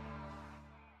tomorrow.